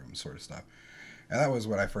chat rooms sort of stuff. And that was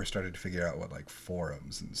when I first started to figure out what like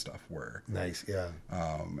forums and stuff were. Nice, yeah.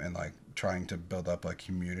 And like trying to build up a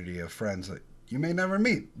community of friends that you may never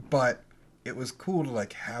meet, but it was cool to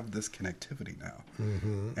like have this connectivity now.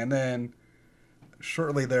 Mm-hmm. And then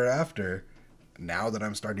shortly thereafter, now that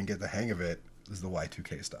I'm starting to get the hang of it, is the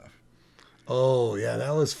Y2K stuff. Oh, yeah,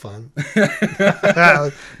 that was fun.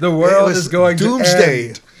 The world is going doomsday. To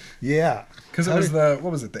end. Yeah. Because it was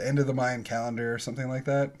the end of the Mayan calendar or something like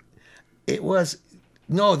that? It was,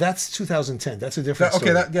 no, that's 2010. That's a different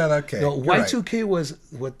story. Okay. No, Y2K was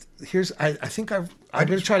what, I think I'm going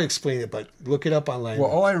to try to explain it, but look it up online. Well,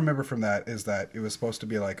 all I remember from that is that it was supposed to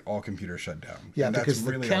be like all computers shut down. Yeah, and because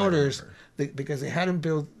that's really the counters, because they hadn't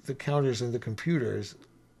built the counters in the computers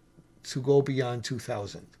to go beyond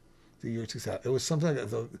 2000. The year 2000. It was something like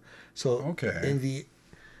that. So in the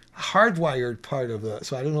hardwired part of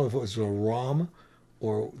so I don't know if it was the ROM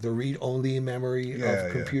or the read-only memory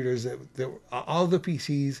of computers that all the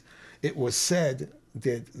PCs, it was said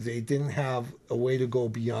that they didn't have a way to go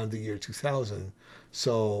beyond the year 2000.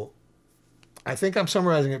 So I think I'm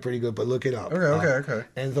summarizing it pretty good, but look it up. Okay.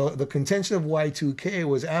 And the contention of Y2K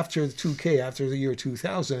was after the year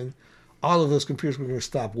 2000, all of those computers were going to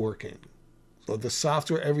stop working. So the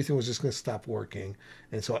software, everything was just going to stop working.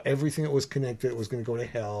 And so everything that was connected was going to go to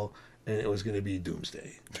hell, and it was going to be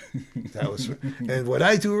doomsday. And what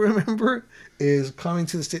I do remember is coming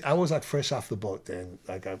to the States. I was like fresh off the boat then.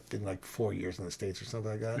 Like I've been like 4 years in the States or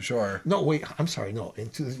something like that. Sure. No, wait, I'm sorry. No,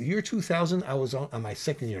 into the year 2000, I was on my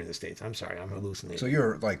second year in the States. I'm sorry, I'm hallucinating. So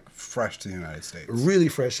you're like fresh to the United States. Really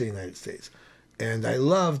fresh to the United States. And I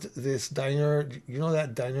loved this diner. You know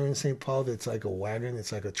that diner in St. Paul that's like a wagon?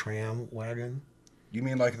 It's like a tram wagon. You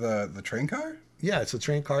mean like the train car? Yeah, it's a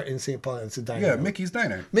train car in St. Paul. It's a diner. Yeah, Mickey's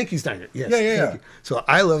Diner. Mickey's Diner, yes. Yeah. So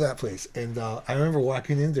I love that place. And I remember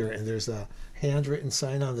walking in there, and there's a handwritten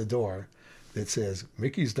sign on the door that says,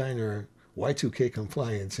 Mickey's Diner, Y2K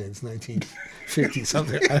compliant since 1950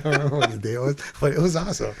 something. I don't remember what the day was, but it was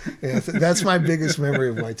awesome. And that's my biggest memory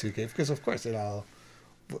of Y2K, because of course it all,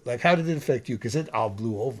 like, how did it affect you? Because it all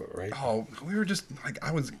blew over, right? Oh, we were just, like,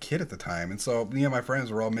 I was a kid at the time. And so me and my friends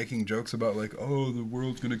were all making jokes about, like, oh, the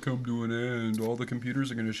world's going to come to an end. All the computers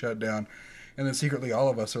are going to shut down. And then secretly all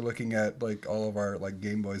of us are looking at, like, all of our, like,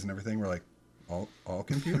 Game Boys and everything. We're like, all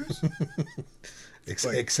computers?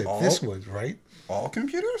 Except this one, right? All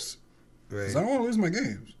computers? because I don't want to lose my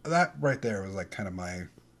games. That right there was like kind of my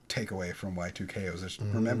takeaway from Y2K. It was just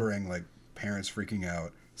remembering like parents freaking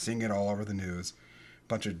out, seeing it all over the news.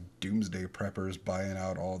 Bunch of doomsday preppers buying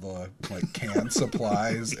out all the like canned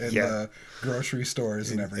supplies in the grocery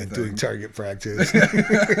stores and everything, and doing target practice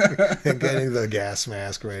and getting the gas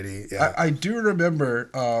mask ready. I do remember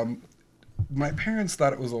my parents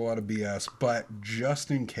thought it was a lot of BS, but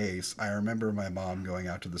just in case, I remember my mom going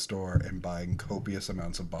out to the store and buying copious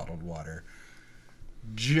amounts of bottled water.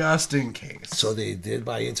 Just in case. So they did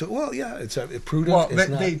buy into it. Well, yeah, it's prudent. Well, it's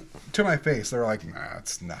they to my face, they're like, nah,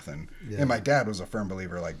 it's nothing. Yeah. And my dad was a firm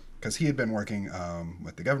believer, like, because he had been working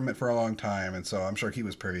with the government for a long time, and so I'm sure he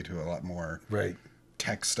was privy to a lot more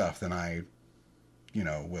tech stuff than I,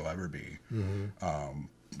 will ever be. Mm-hmm.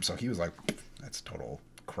 So he was like, that's total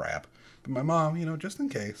crap. But my mom, just in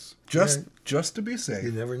case, just to be safe.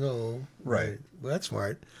 You never know. Right. Well, that's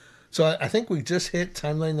smart. So I think we just hit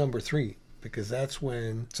timeline number 3. Because that's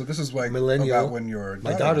when. So this is like millennial, about when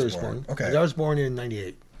my daughter was born. Okay. My daughter was born in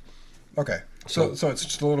 '98. Okay. So it's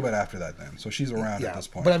just a little bit after that then. So she's around at this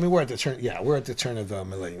point. But I mean, we're at the turn. Yeah, we're at the turn of the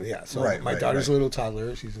millennium. Yeah. So my daughter's a little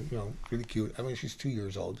toddler. She's really cute. I mean, she's 2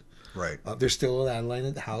 years old. Right. There's still a landline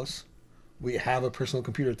at the house. We have a personal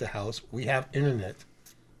computer at the house. We have internet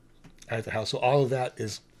at the house. So all of that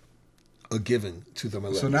is a given to the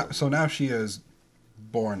millennial. So now she is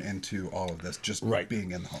born into all of this, just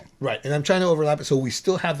being in the home. Right. And I'm trying to overlap it. So we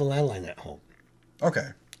still have the landline at home. Okay.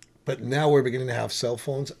 But now we're beginning to have cell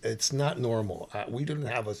phones. It's not normal. We didn't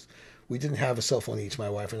have a cell phone each. My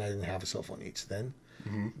wife and I didn't have a cell phone each then.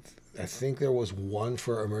 Mm-hmm. I think there was one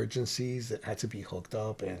for emergencies that had to be hooked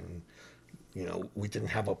up, and we didn't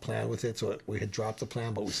have a plan with it, so we had dropped the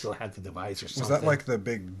plan, but we still had the device or something. Was that like the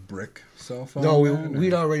big brick cell phone? No,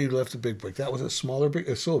 we'd already left the big brick. That was a smaller brick.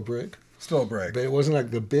 It's still a brick. Still a brick. But it wasn't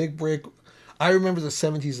like the big brick. I remember the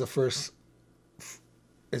 70s, the first,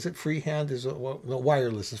 is it freehand? No,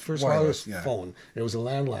 wireless. The first wireless phone. It was a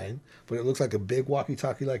landline, but it looks like a big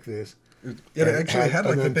walkie-talkie like this. It actually had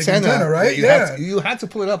like the big antenna, right? You had to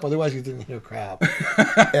pull it up, otherwise you didn't hear crap.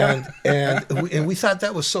 and we thought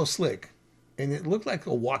that was so slick. And it looked like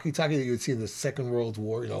a walkie-talkie that you would see in the Second World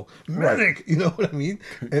War, medic, you know what I mean?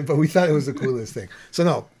 But we thought it was the coolest thing. So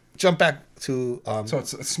no, jump back to... so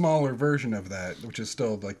it's a smaller version of that, which is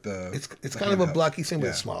still like the... It's kind of a blocky thing, but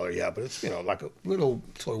it's smaller, but it's, like a little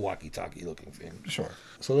toy walkie-talkie looking thing. Sure.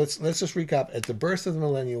 So let's just recap. At the birth of the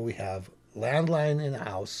millennial, we have landline in the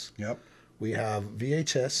house. Yep. We have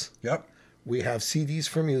VHS. Yep. We have CDs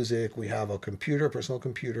for music. We have a computer, personal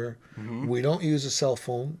computer. Mm-hmm. We don't use a cell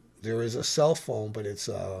phone. There is a cell phone, but it's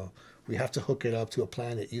we have to hook it up to a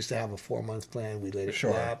plan. It used to have a 4-month plan. We let it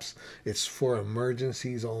lapse. It's for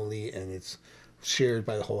emergencies only, and it's shared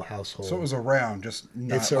by the whole household. So it was around, just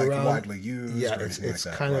not widely used. Yeah, it's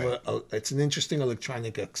kind of it's an interesting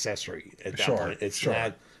electronic accessory at that point.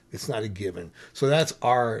 It's not a given. So that's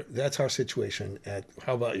our situation.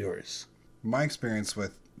 How about yours? My experience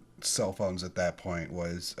with cell phones at that point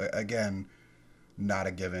was, again, not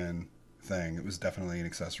a given thing. It was definitely an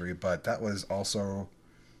accessory, but that was also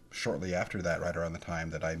shortly after that, right around the time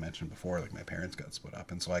that I mentioned before, like my parents got split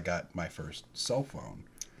up, and so I got my first cell phone,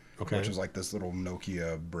 which was like this little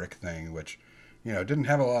Nokia brick thing, which didn't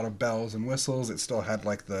have a lot of bells and whistles. It still had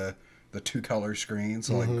like the 2-color screen,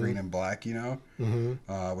 so like green and black,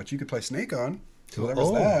 which you could play Snake on. So there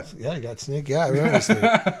was that. Yeah, I got Snake. Yeah, I remember Snake.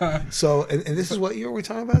 So, and this is what year we're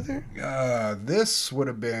talking about there? This would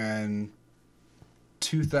have been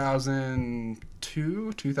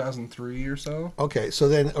 2002, 2003 or so. Okay, so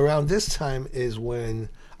then around this time is when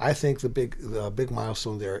I think the big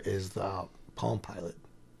milestone there is the Palm Pilot.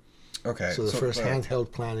 Okay. So the first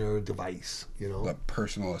handheld planner device, The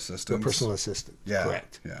personal assistant. The personal assistant. Yeah.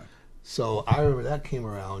 Correct. Yeah. So I remember that came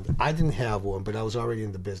around. I didn't have one, but I was already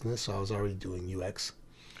in the business, so I was already doing UX.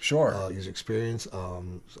 Sure. User experience.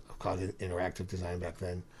 Called it interactive design back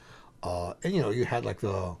then. And you had like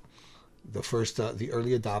the first, the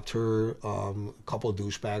early adopter, couple of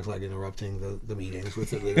douchebags like interrupting the meetings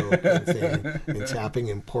with a little thing and tapping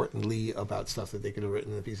importantly about stuff that they could have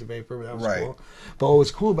written on a piece of paper. But that was cool. But what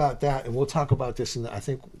was cool about that, and we'll talk about this, I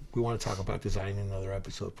think we want to talk about design in another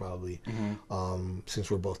episode probably,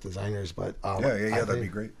 since we're both designers. But that'd be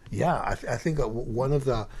great. Yeah, I think one of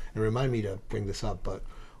the, and remind me to bring this up, but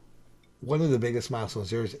one of the biggest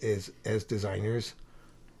milestones there is as designers,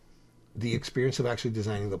 the experience of actually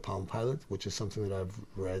designing the Palm Pilot, which is something that I've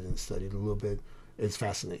read and studied a little bit, is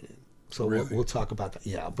fascinating. So we'll talk about that.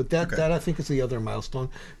 Yeah, but that I think is the other milestone,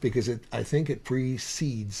 because I think it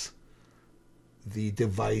precedes the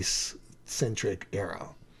device-centric era.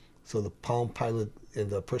 So the Palm Pilot and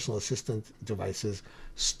the personal assistant devices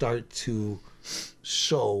start to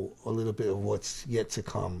show a little bit of what's yet to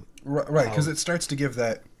come. Right, because it starts to give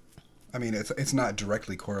that. I mean, it's not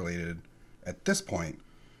directly correlated at this point,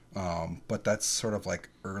 but that's sort of like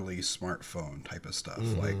early smartphone type of stuff,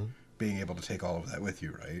 like being able to take all of that with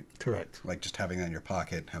you, right? Correct. Like just having it in your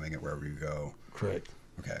pocket, having it wherever you go. Correct.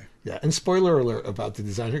 Okay. Yeah, and spoiler alert about the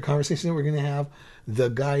designer conversation that we're going to have. The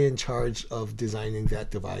guy in charge of designing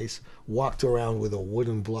that device walked around with a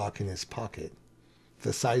wooden block in his pocket,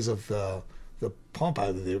 the size of the Palm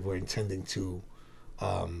Pilot that they were intending to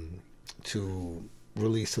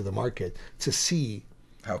release to the market, to see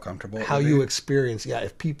How comfortable? how you experience. Yeah,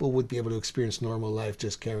 if people would be able to experience normal life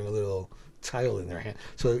just carrying a little tile in their hand.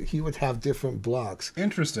 So he would have different blocks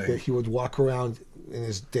Interesting. that he would walk around in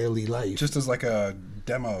his daily life. Just as like a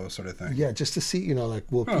demo sort of thing. Yeah, just to see, like,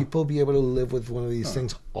 will people be able to live with one of these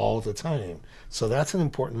things all the time? So that's an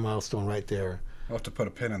important milestone right there I'll have to put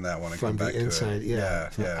a pin in that one and from come back the inside. to it. Yeah,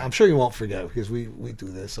 Yeah, yeah. I'm sure you won't forget because we do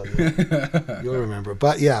this, so you'll remember.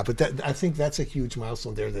 But yeah, I think that's a huge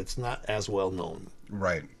milestone there that's not as well known.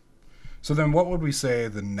 Right. So then what would we say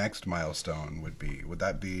the next milestone would be? Would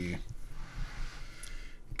that be,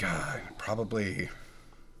 God, probably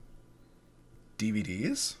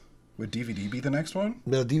DVDs? Would DVD be the next one?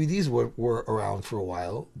 Now, DVDs were around for a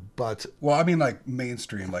while, but Well, I mean like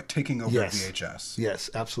mainstream, like taking over Yes. VHS. yes,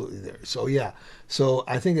 absolutely there. So yeah, so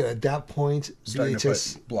I think at that point, Starting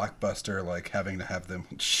VHS. to put Blockbuster, like having to have them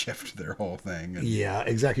shift their whole thing. And, Yeah,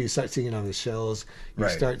 exactly. You start seeing it on the shelves. You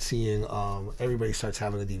Right. start seeing everybody starts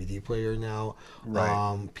having a DVD player now.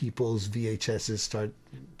 Right. People's VHSs start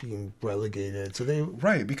being relegated. So they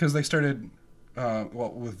Right, because they started,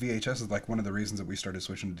 well, with VHS, like one of the reasons that we started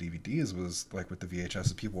switching to DVDs was like with the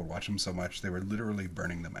VHS, people would watch them so much, they were literally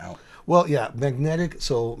burning them out.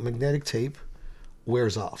 magnetic tape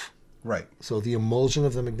wears off. Right. So the emulsion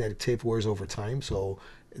of the magnetic tape wears over time. So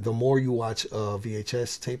the more you watch a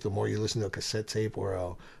VHS tape, the more you listen to a cassette tape or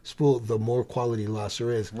a spool, the more quality loss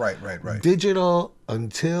there is. Right. Digital,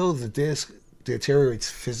 until the disc deteriorates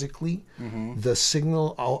physically, Mm-hmm. the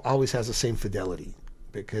signal always has the same fidelity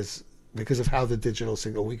because of how the digital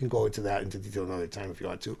signal. We can go into that into detail another time if you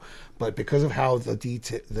want to, but because of how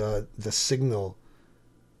the signal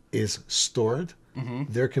is stored, Mm-hmm.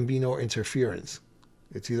 there can be no interference.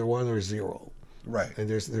 It's either 1 or 0. Right. And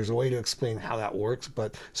there's a way to explain how that works,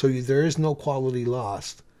 but there is no quality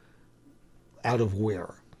lost out of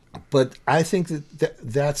wear. But I think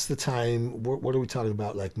that's the time. What are we talking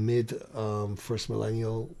about? Like mid first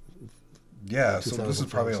millennial? Yeah, so this is 2005,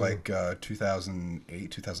 probably so- like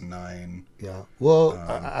 2008, 2009. Yeah. Well,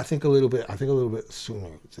 I think a little bit. I think a little bit sooner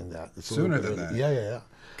than that. It's a little Sooner bit than early. that? Yeah.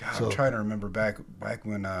 God, So- I'm trying to remember back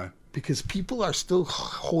when, Because people are still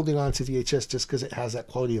holding on to VHS just because it has that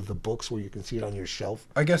quality of the books where you can see it on your shelf.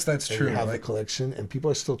 I guess that's And true. you have Like, the collection, and people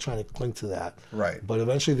are still trying to cling to that. right. But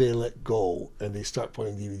eventually they let go and they start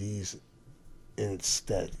putting DVDs in its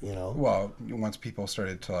stead, Well, once people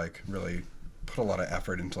started to like really put a lot of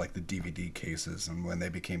effort into like the DVD cases and when they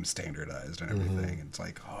became standardized and everything, it's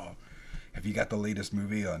like, oh, have you got the latest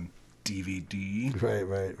movie on DVD?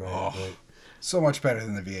 Right. Oh, Right. so much better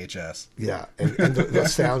than the VHS. Yeah, and the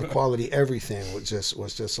sound quality, everything was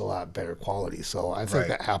just a lot better quality. So I think Right.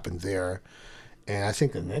 that happened there, and I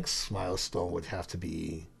think the next milestone would have to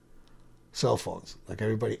be cell phones. Like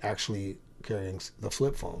everybody actually carrying the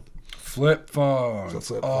flip phone, Flip phones. The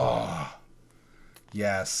flip oh,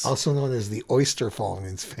 yes. also known as the oyster phone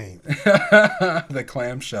in Spain. The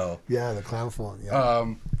clamshell. Yeah, the clown phone.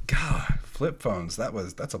 Yeah, God, flip phones.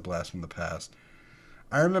 That's a blast from the past.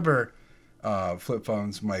 I remember flip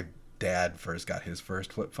phones. My dad first got his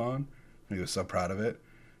first flip phone, and he was so proud of it.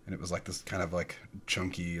 And it was like this kind of like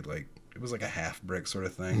chunky, like it was like a half brick sort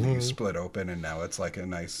of thing. You split open, and now it's like a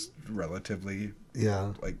nice, relatively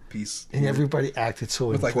yeah. like piece. And everybody acted so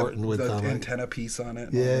with like important the with them. antenna piece on it.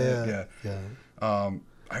 and all that. Yeah.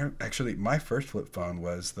 I actually, my first flip phone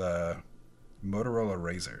was the Motorola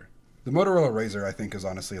Razr. The Motorola Razr, I think, is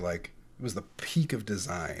honestly like, it was the peak of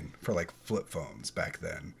design for like flip phones back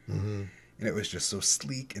then. Mm-hmm. And it was just so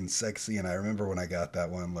sleek and sexy. And I remember when I got that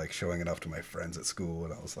one, like showing it off to my friends at school,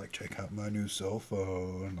 and I was like, check out my new cell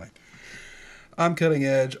phone. Like, I'm cutting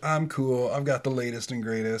edge. I'm cool. I've got the latest and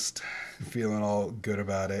greatest. Feeling all good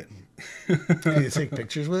about it. Did you take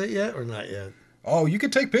pictures with it yet or not yet? Oh, you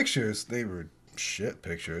could take pictures. They were shit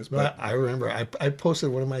pictures, but I remember I posted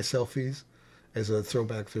one of my selfies as a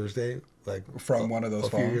Throwback Thursday, like from one of those a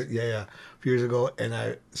few phones. a few years ago,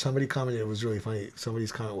 and somebody commented, it was really funny.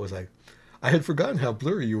 Somebody's comment was like, "I had forgotten how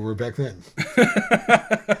blurry you were back then."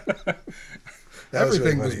 That was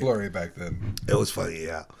Everything really was funny. blurry back then. It was funny,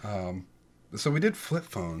 yeah. So we did flip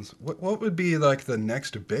phones. What would be like the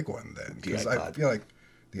next big one then? Because I iPod. feel like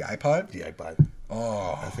the iPod. The iPod,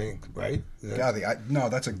 Oh, I think, right? yeah. No,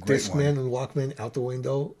 that's a great Discman one. and Walkman out the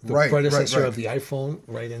window. The Right, predecessor right. of the iPhone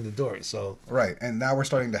right in the door. So Right, and now we're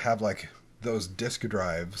starting to have like those disk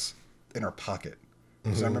drives in our pocket.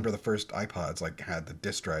 Because I remember the first iPods like had the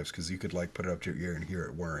disk drives because you could like put it up to your ear and hear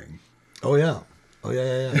it whirring. oh yeah.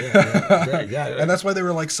 Yeah. And that's why they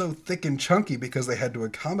were like so thick and chunky because they had to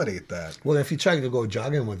accommodate that. Well, if you tried to go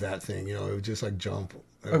jogging with that thing, it would just like jump.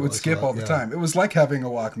 It would skip all the time. It was like having a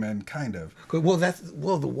Walkman, kind of. Well,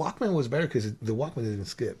 the Walkman was better because the Walkman didn't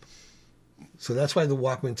skip. So that's why the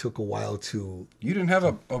Walkman took a while to. You didn't have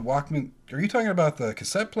a Walkman. Are you talking about the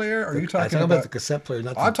cassette player? Or are you talking I'm about the cassette player,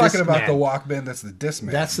 not the I'm talking about the Discman. Walkman that's the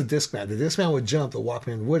Discman. That's the Discman. The Discman would jump, the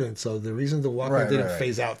Walkman wouldn't. So the reason the Walkman didn't right.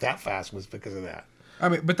 phase out that fast was because of that. I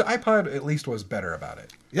mean, but the iPod at least was better about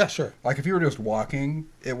it. Yeah, sure. Like if you were just walking,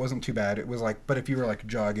 it wasn't too bad. It was like, but if you were like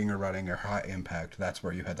jogging or running or high impact, that's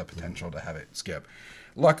where you had the potential to have it skip.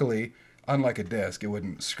 Luckily, unlike a disc, it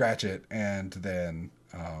wouldn't scratch it, and then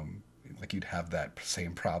like you'd have that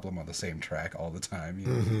same problem on the same track all the time. You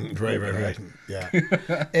know? Right.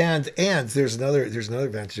 Yeah. and there's another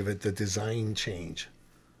advantage of it, the design change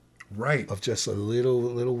Right. of just a little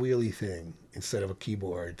wheelie thing instead of a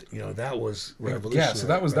keyboard. That was revolutionary. Yeah. So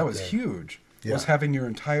that was right there. huge. Yeah. Was having your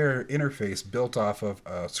entire interface built off of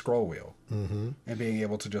a scroll wheel and being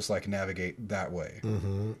able to just like navigate that way.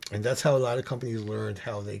 And that's how a lot of companies learned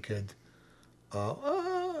how they could.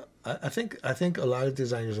 I think a lot of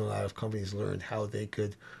designers and a lot of companies learned how they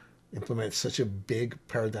could implement such a big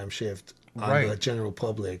paradigm shift on Right. the general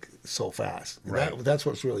public so fast. And Right. that's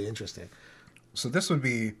what's really interesting. So this would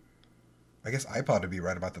be, I guess iPod would be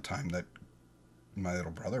right about the time that my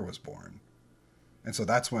little brother was born. And so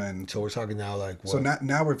that's when. So we're talking now like what, So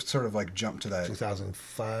now we've sort of like jumped to that.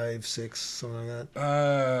 2005, 6, something like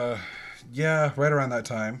that. Yeah, right around that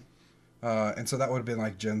time. And so that would have been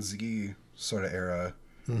like Gen Z sort of era.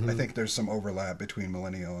 I think there's some overlap between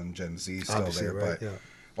millennial and Gen Z still Obviously, there, right, but yeah.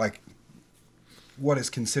 like what is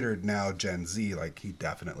considered now Gen Z, like he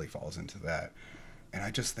definitely falls into that. And I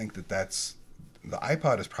just think that that's the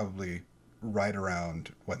iPod is probably right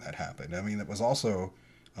around when that happened. I mean, it was also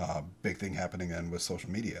a big thing happening then with social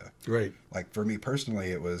media. Right. Like for me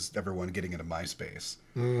personally, it was everyone getting into MySpace,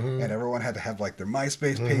 and everyone had to have like their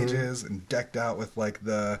MySpace pages and decked out with like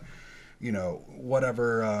the,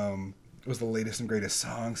 whatever was the latest and greatest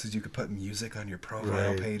songs, that you could put music on your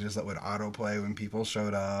profile Right. pages that would autoplay when people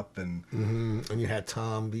showed up, and And you had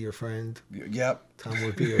Tom be your friend. yep, Tom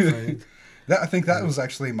would be your friend. I think that was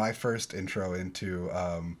actually my first intro into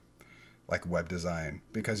like web design,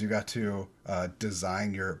 because you got to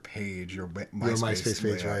design your page, your MySpace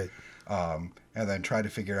page, layout, right. and then try to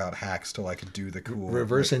figure out hacks to like do the cool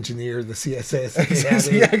Reverse engineer the CSS. that they had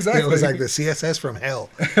in- Yeah, exactly. It was like the CSS from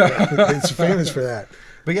hell. It's famous for that.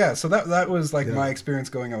 But yeah, so that was like Yeah. my experience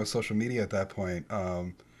going on with social media at that point.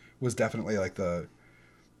 Was definitely like the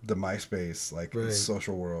MySpace, like Right.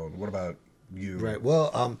 social world. What about you? Right.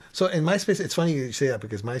 Well, so in MySpace, it's funny you say that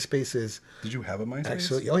because MySpace is Did you have a MySpace?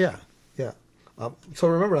 actually, oh yeah. So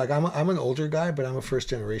remember, like I'm an older guy, but I'm a first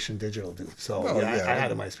generation digital dude. So Well, yeah, yeah. I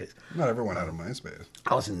had a MySpace. Not everyone had a MySpace.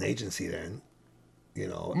 I was in an agency then,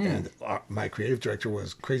 and my creative director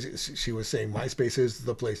was crazy. She was saying MySpace is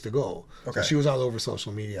the place to go. Okay. So she was all over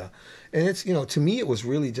social media. And it's, to me, it was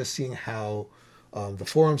really just seeing how the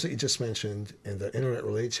forums that you just mentioned and the internet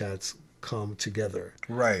relay chats come together.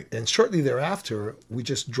 Right. And shortly thereafter, we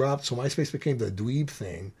just dropped. So MySpace became the dweeb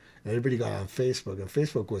thing, and everybody got on Facebook. And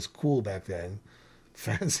Facebook was cool back then.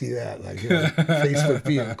 Fancy that, like Facebook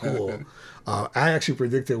being cool. I actually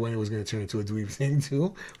predicted when it was going to turn into a dweeb thing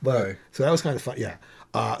too. But Right. so that was kind of fun. Yeah.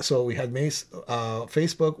 So we had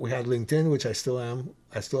Facebook. We had LinkedIn, which I still am.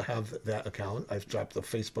 I still have that account. I've dropped the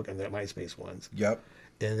Facebook and the MySpace ones. Yep.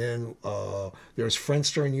 And then there was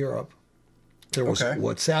Friendster in Europe. There was Okay.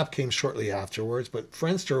 WhatsApp came shortly afterwards, but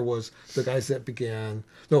Friendster was the guys that began.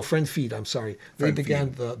 No, FriendFeed. I'm sorry. They FriendFeed.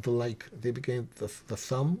 began They began the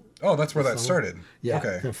thumb. Oh, that's where that Thumb. started. Yeah.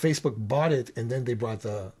 Okay. Then Facebook bought it, and then they brought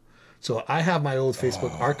the. So I have my old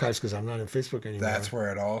Facebook archives because I'm not in Facebook anymore. That's where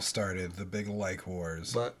it all started. The big like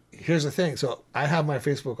wars. But here's the thing. So I have my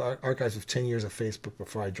Facebook archives of 10 years of Facebook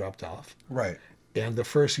before I dropped off. Right. And the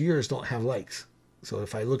first years don't have likes. So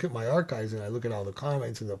if I look at my archives and I look at all the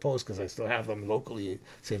comments and the posts, because I still have them locally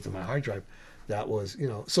saved to my hard drive, that was,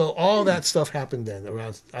 so all that stuff happened then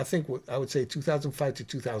around, I think I would say 2005 to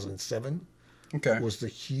 2007 Okay. was the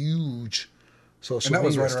huge social And that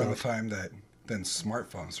was media right around the stuff. time that then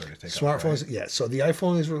smartphones started to take off. Smartphones, Right? yeah. So the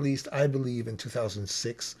iPhone is released, I believe, in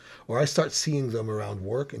 2006, or I start seeing them around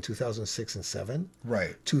work in 2006 and 7.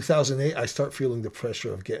 Right. 2008, I start feeling the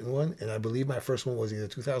pressure of getting one, and I believe my first one was either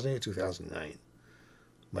 2008 or 2009.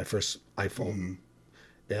 My first iPhone.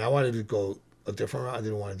 And I wanted to go a different route. I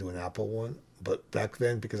didn't want to do an Apple one, but back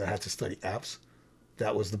then, because I had to study apps,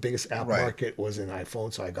 that was the biggest app Right. market was in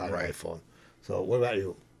iPhone, so I got Right. an iPhone. So what about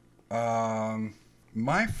you?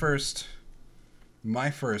 My first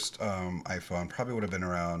iPhone probably would have been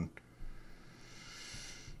around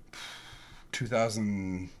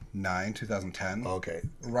 2009, 2010. Okay.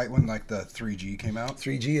 Right when like the 3G came out.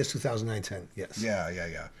 3G is 2009-10, yes.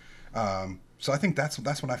 Yeah. So I think that's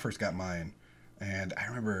when I first got mine, and I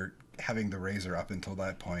remember having the Razor up until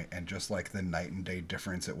that point, and just like the night and day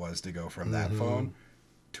difference it was to go from that phone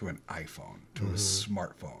to an iPhone to a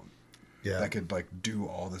smartphone Yeah. that could like do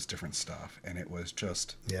all this different stuff, and it was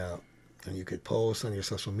just Yeah. And you could post on your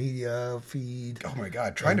social media feed. oh my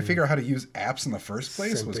god, trying to figure out how to use apps in the first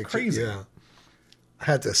place send was pictures. crazy. Yeah. I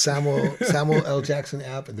had the Samuel L. Jackson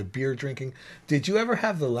app and the beer drinking. Did you ever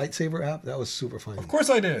have the lightsaber app? That was super funny. Of course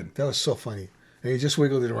I did. That was so funny. And you just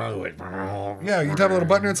wiggled it around like Yeah, you tap a little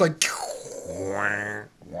button and it's like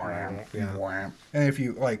Yeah. and if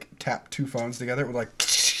you like tap two phones together it would like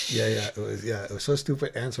Yeah. It was so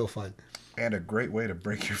stupid and so fun. and a great way to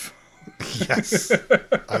break your phone. Yes.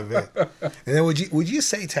 I bet. And then would you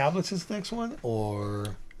say tablets is the next one,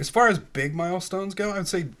 or As far as big milestones go, I would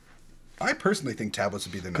say I personally think tablets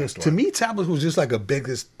would be the because next to one. me tablets was just like a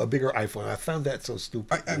bigger iPhone. I found that so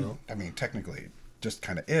stupid. I mean, technically, it just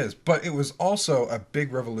kind of is, but it was also a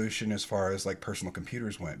big revolution as far as like personal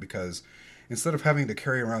computers went, because instead of having to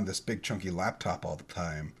carry around this big chunky laptop all the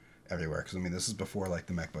time everywhere, because I mean, this is before like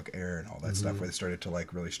the MacBook Air and all that stuff, where they started to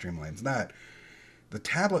like really streamline that. The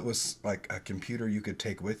tablet was like a computer you could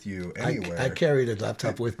take with you anywhere. I carried a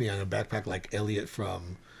laptop with me on a backpack like Elliot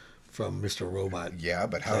from Mr. Robot. Yeah,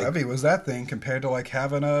 but how heavy was that thing compared to like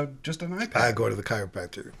having just an iPad? I go to the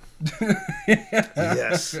chiropractor.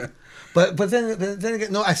 Yes, but then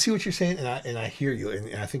again, no, I see what you're saying, and I hear you,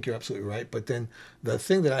 and I think you're absolutely right. But then the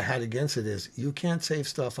thing that I had against it is you can't save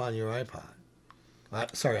stuff on your iPod.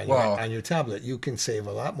 On your tablet, you can save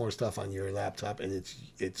a lot more stuff on your laptop, and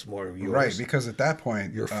it's more of yours. Right, because at that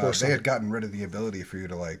point, You're forced they on had it. gotten rid of the ability for you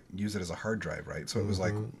to like use it as a hard drive, right? So it was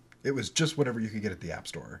like it was just whatever you could get at the App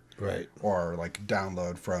Store, Right. or like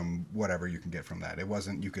download from whatever you can get from that. It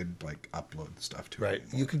wasn't you could like upload stuff to Right.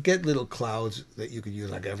 it. You could get little clouds that you could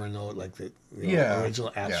use, like Evernote, like the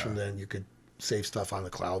original apps from then. You could save stuff on the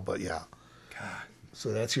cloud, but yeah. God.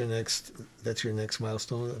 So that's your next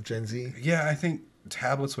milestone of Gen Z. Yeah, I think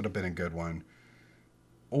tablets would have been a good one.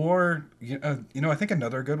 Or I think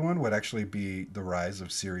another good one would actually be the rise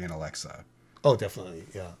of Siri and Alexa. Oh, definitely,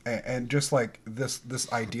 yeah. And just like this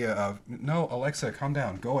idea of no, Alexa, calm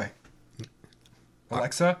down, go away.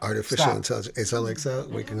 Alexa, Artificial stop. intelligence. It's Alexa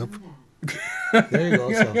waking up. There you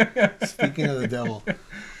go. So, speaking of the devil,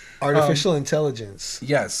 artificial intelligence.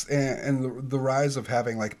 Yes, and the rise of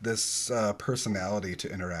having like this personality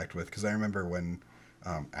to interact with. Because I remember when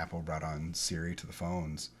Apple brought on Siri to the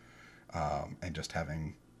phones, and just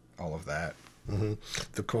having all of that.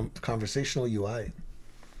 The conversational UI.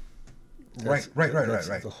 Right.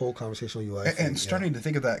 The whole conversational UI. And, thing, and starting to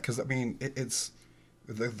think of that, because I mean, it's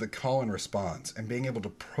the call and response, and being able to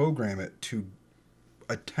program it to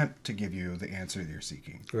attempt to give you the answer that you're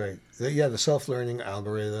seeking. Right. The self-learning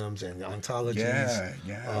algorithms and ontologies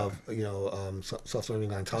of self-learning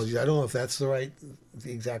ontologies. I don't know if that's the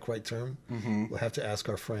exact right term. We'll have to ask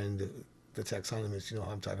our friend, the taxonomist. You know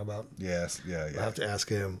who I'm talking about? Yes. Yeah. I'll have to ask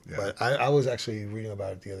him. Yeah. But I was actually reading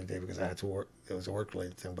about it the other day because I had to work. It was a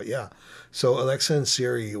work-related thing. But yeah, so Alexa and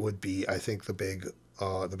Siri would be, I think, the big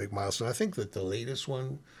milestone. I think that the latest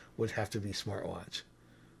one would have to be smartwatch.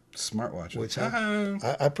 Smartwatches. Which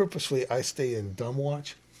I purposefully stay in dumb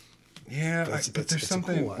watch. Yeah, but there's it's a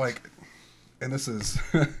something cool watch. like, and this is,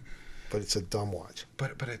 But it's a dumb watch.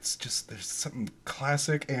 but it's just there's something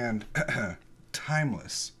classic and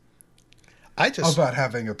timeless about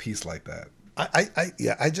having a piece like that.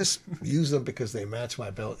 I just use them because they match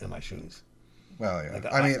my belt and my shoes. Well, yeah.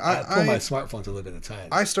 Like, I mean, I pull my smartphone to look at the time.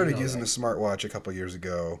 I started using a smartwatch a couple years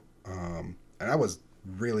ago, and I was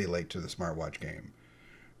really late to the smartwatch game.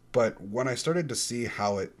 But when I started to see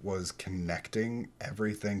how it was connecting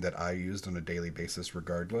everything that I used on a daily basis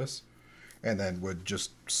regardless, and then would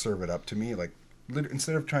just serve it up to me, like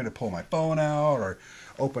instead of trying to pull my phone out or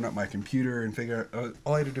open up my computer and figure out,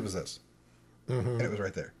 all I had to do was this. And it was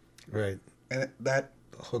right there. Right. And that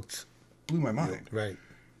Hooked. blew my mind. Right.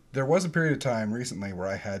 There was a period of time recently where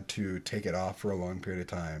I had to take it off for a long period of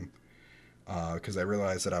time because I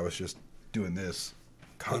realized that I was just doing this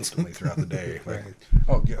constantly throughout the day. Like, Right.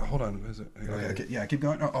 oh yeah, hold on, is it? Okay, Right. okay, yeah, keep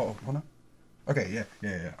going. Oh, hold on. Okay,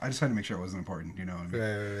 yeah. I just had to make sure it wasn't important. You know what I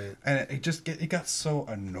mean? Right. And it got so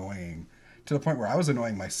annoying to the point where I was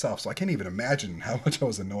annoying myself. So I can't even imagine how much I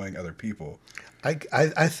was annoying other people. I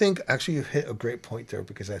think actually you've hit a great point there,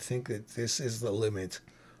 because I think that this is the limit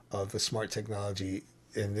of the smart technology,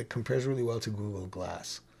 and it compares really well to Google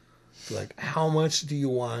Glass. So like, how much do you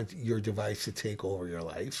want your device to take over your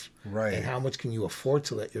life? Right. And how much can you afford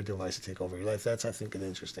to let your device to take over your life? That's, I think, an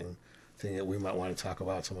interesting thing that we might want to talk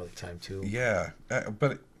about some other time too. Yeah,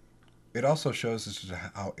 but it also shows us just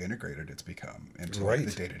how integrated it's become into like, Right.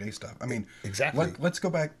 the day-to-day stuff. I mean, Exactly. let's go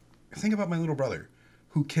back. Think about my little brother,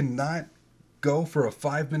 who cannot go for a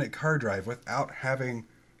 5-minute car drive without having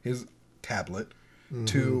his tablet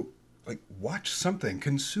to like watch something,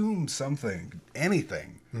 consume something,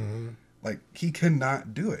 anything. Like, he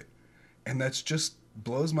cannot do it, and that's just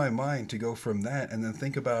blows my mind to go from that and then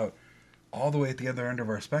think about all the way at the other end of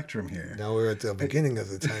our spectrum here. Now we're at the beginning of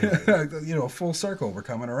the time. You know, full circle, we're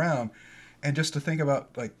coming around. And just to think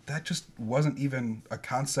about, like, that just wasn't even a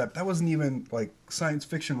concept. That wasn't even, like, science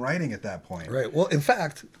fiction writing at that point. Right. Well, in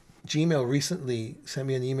fact, Gmail recently sent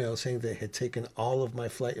me an email saying they had taken all of my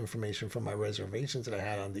flight information from my reservations that I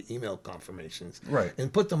had on the email confirmations, Right.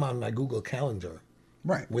 and put them on my Google Calendar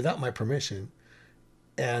Right. without my permission,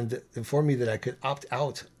 and informed me that I could opt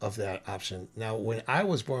out of that option. Now, when I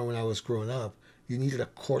was growing up, you needed a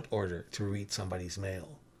court order to read somebody's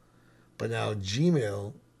mail. But now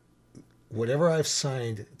Gmail, whatever I've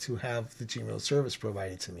signed to have the Gmail service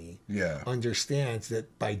provided to me, Yeah. understands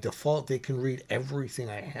that by default they can read everything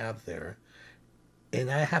I have there,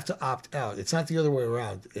 and I have to opt out. It's not the other way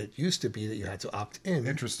around. It used to be that you had to opt in.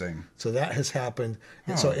 Interesting. So that has happened.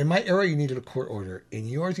 And so in my era, you needed a court order. In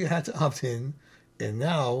yours, you had to opt in. And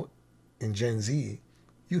now, in Gen Z,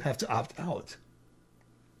 you have to opt out.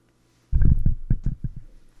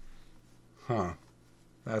 Huh.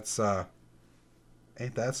 That's,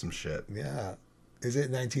 ain't that some shit? Yeah. Is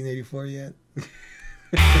it 1984 yet?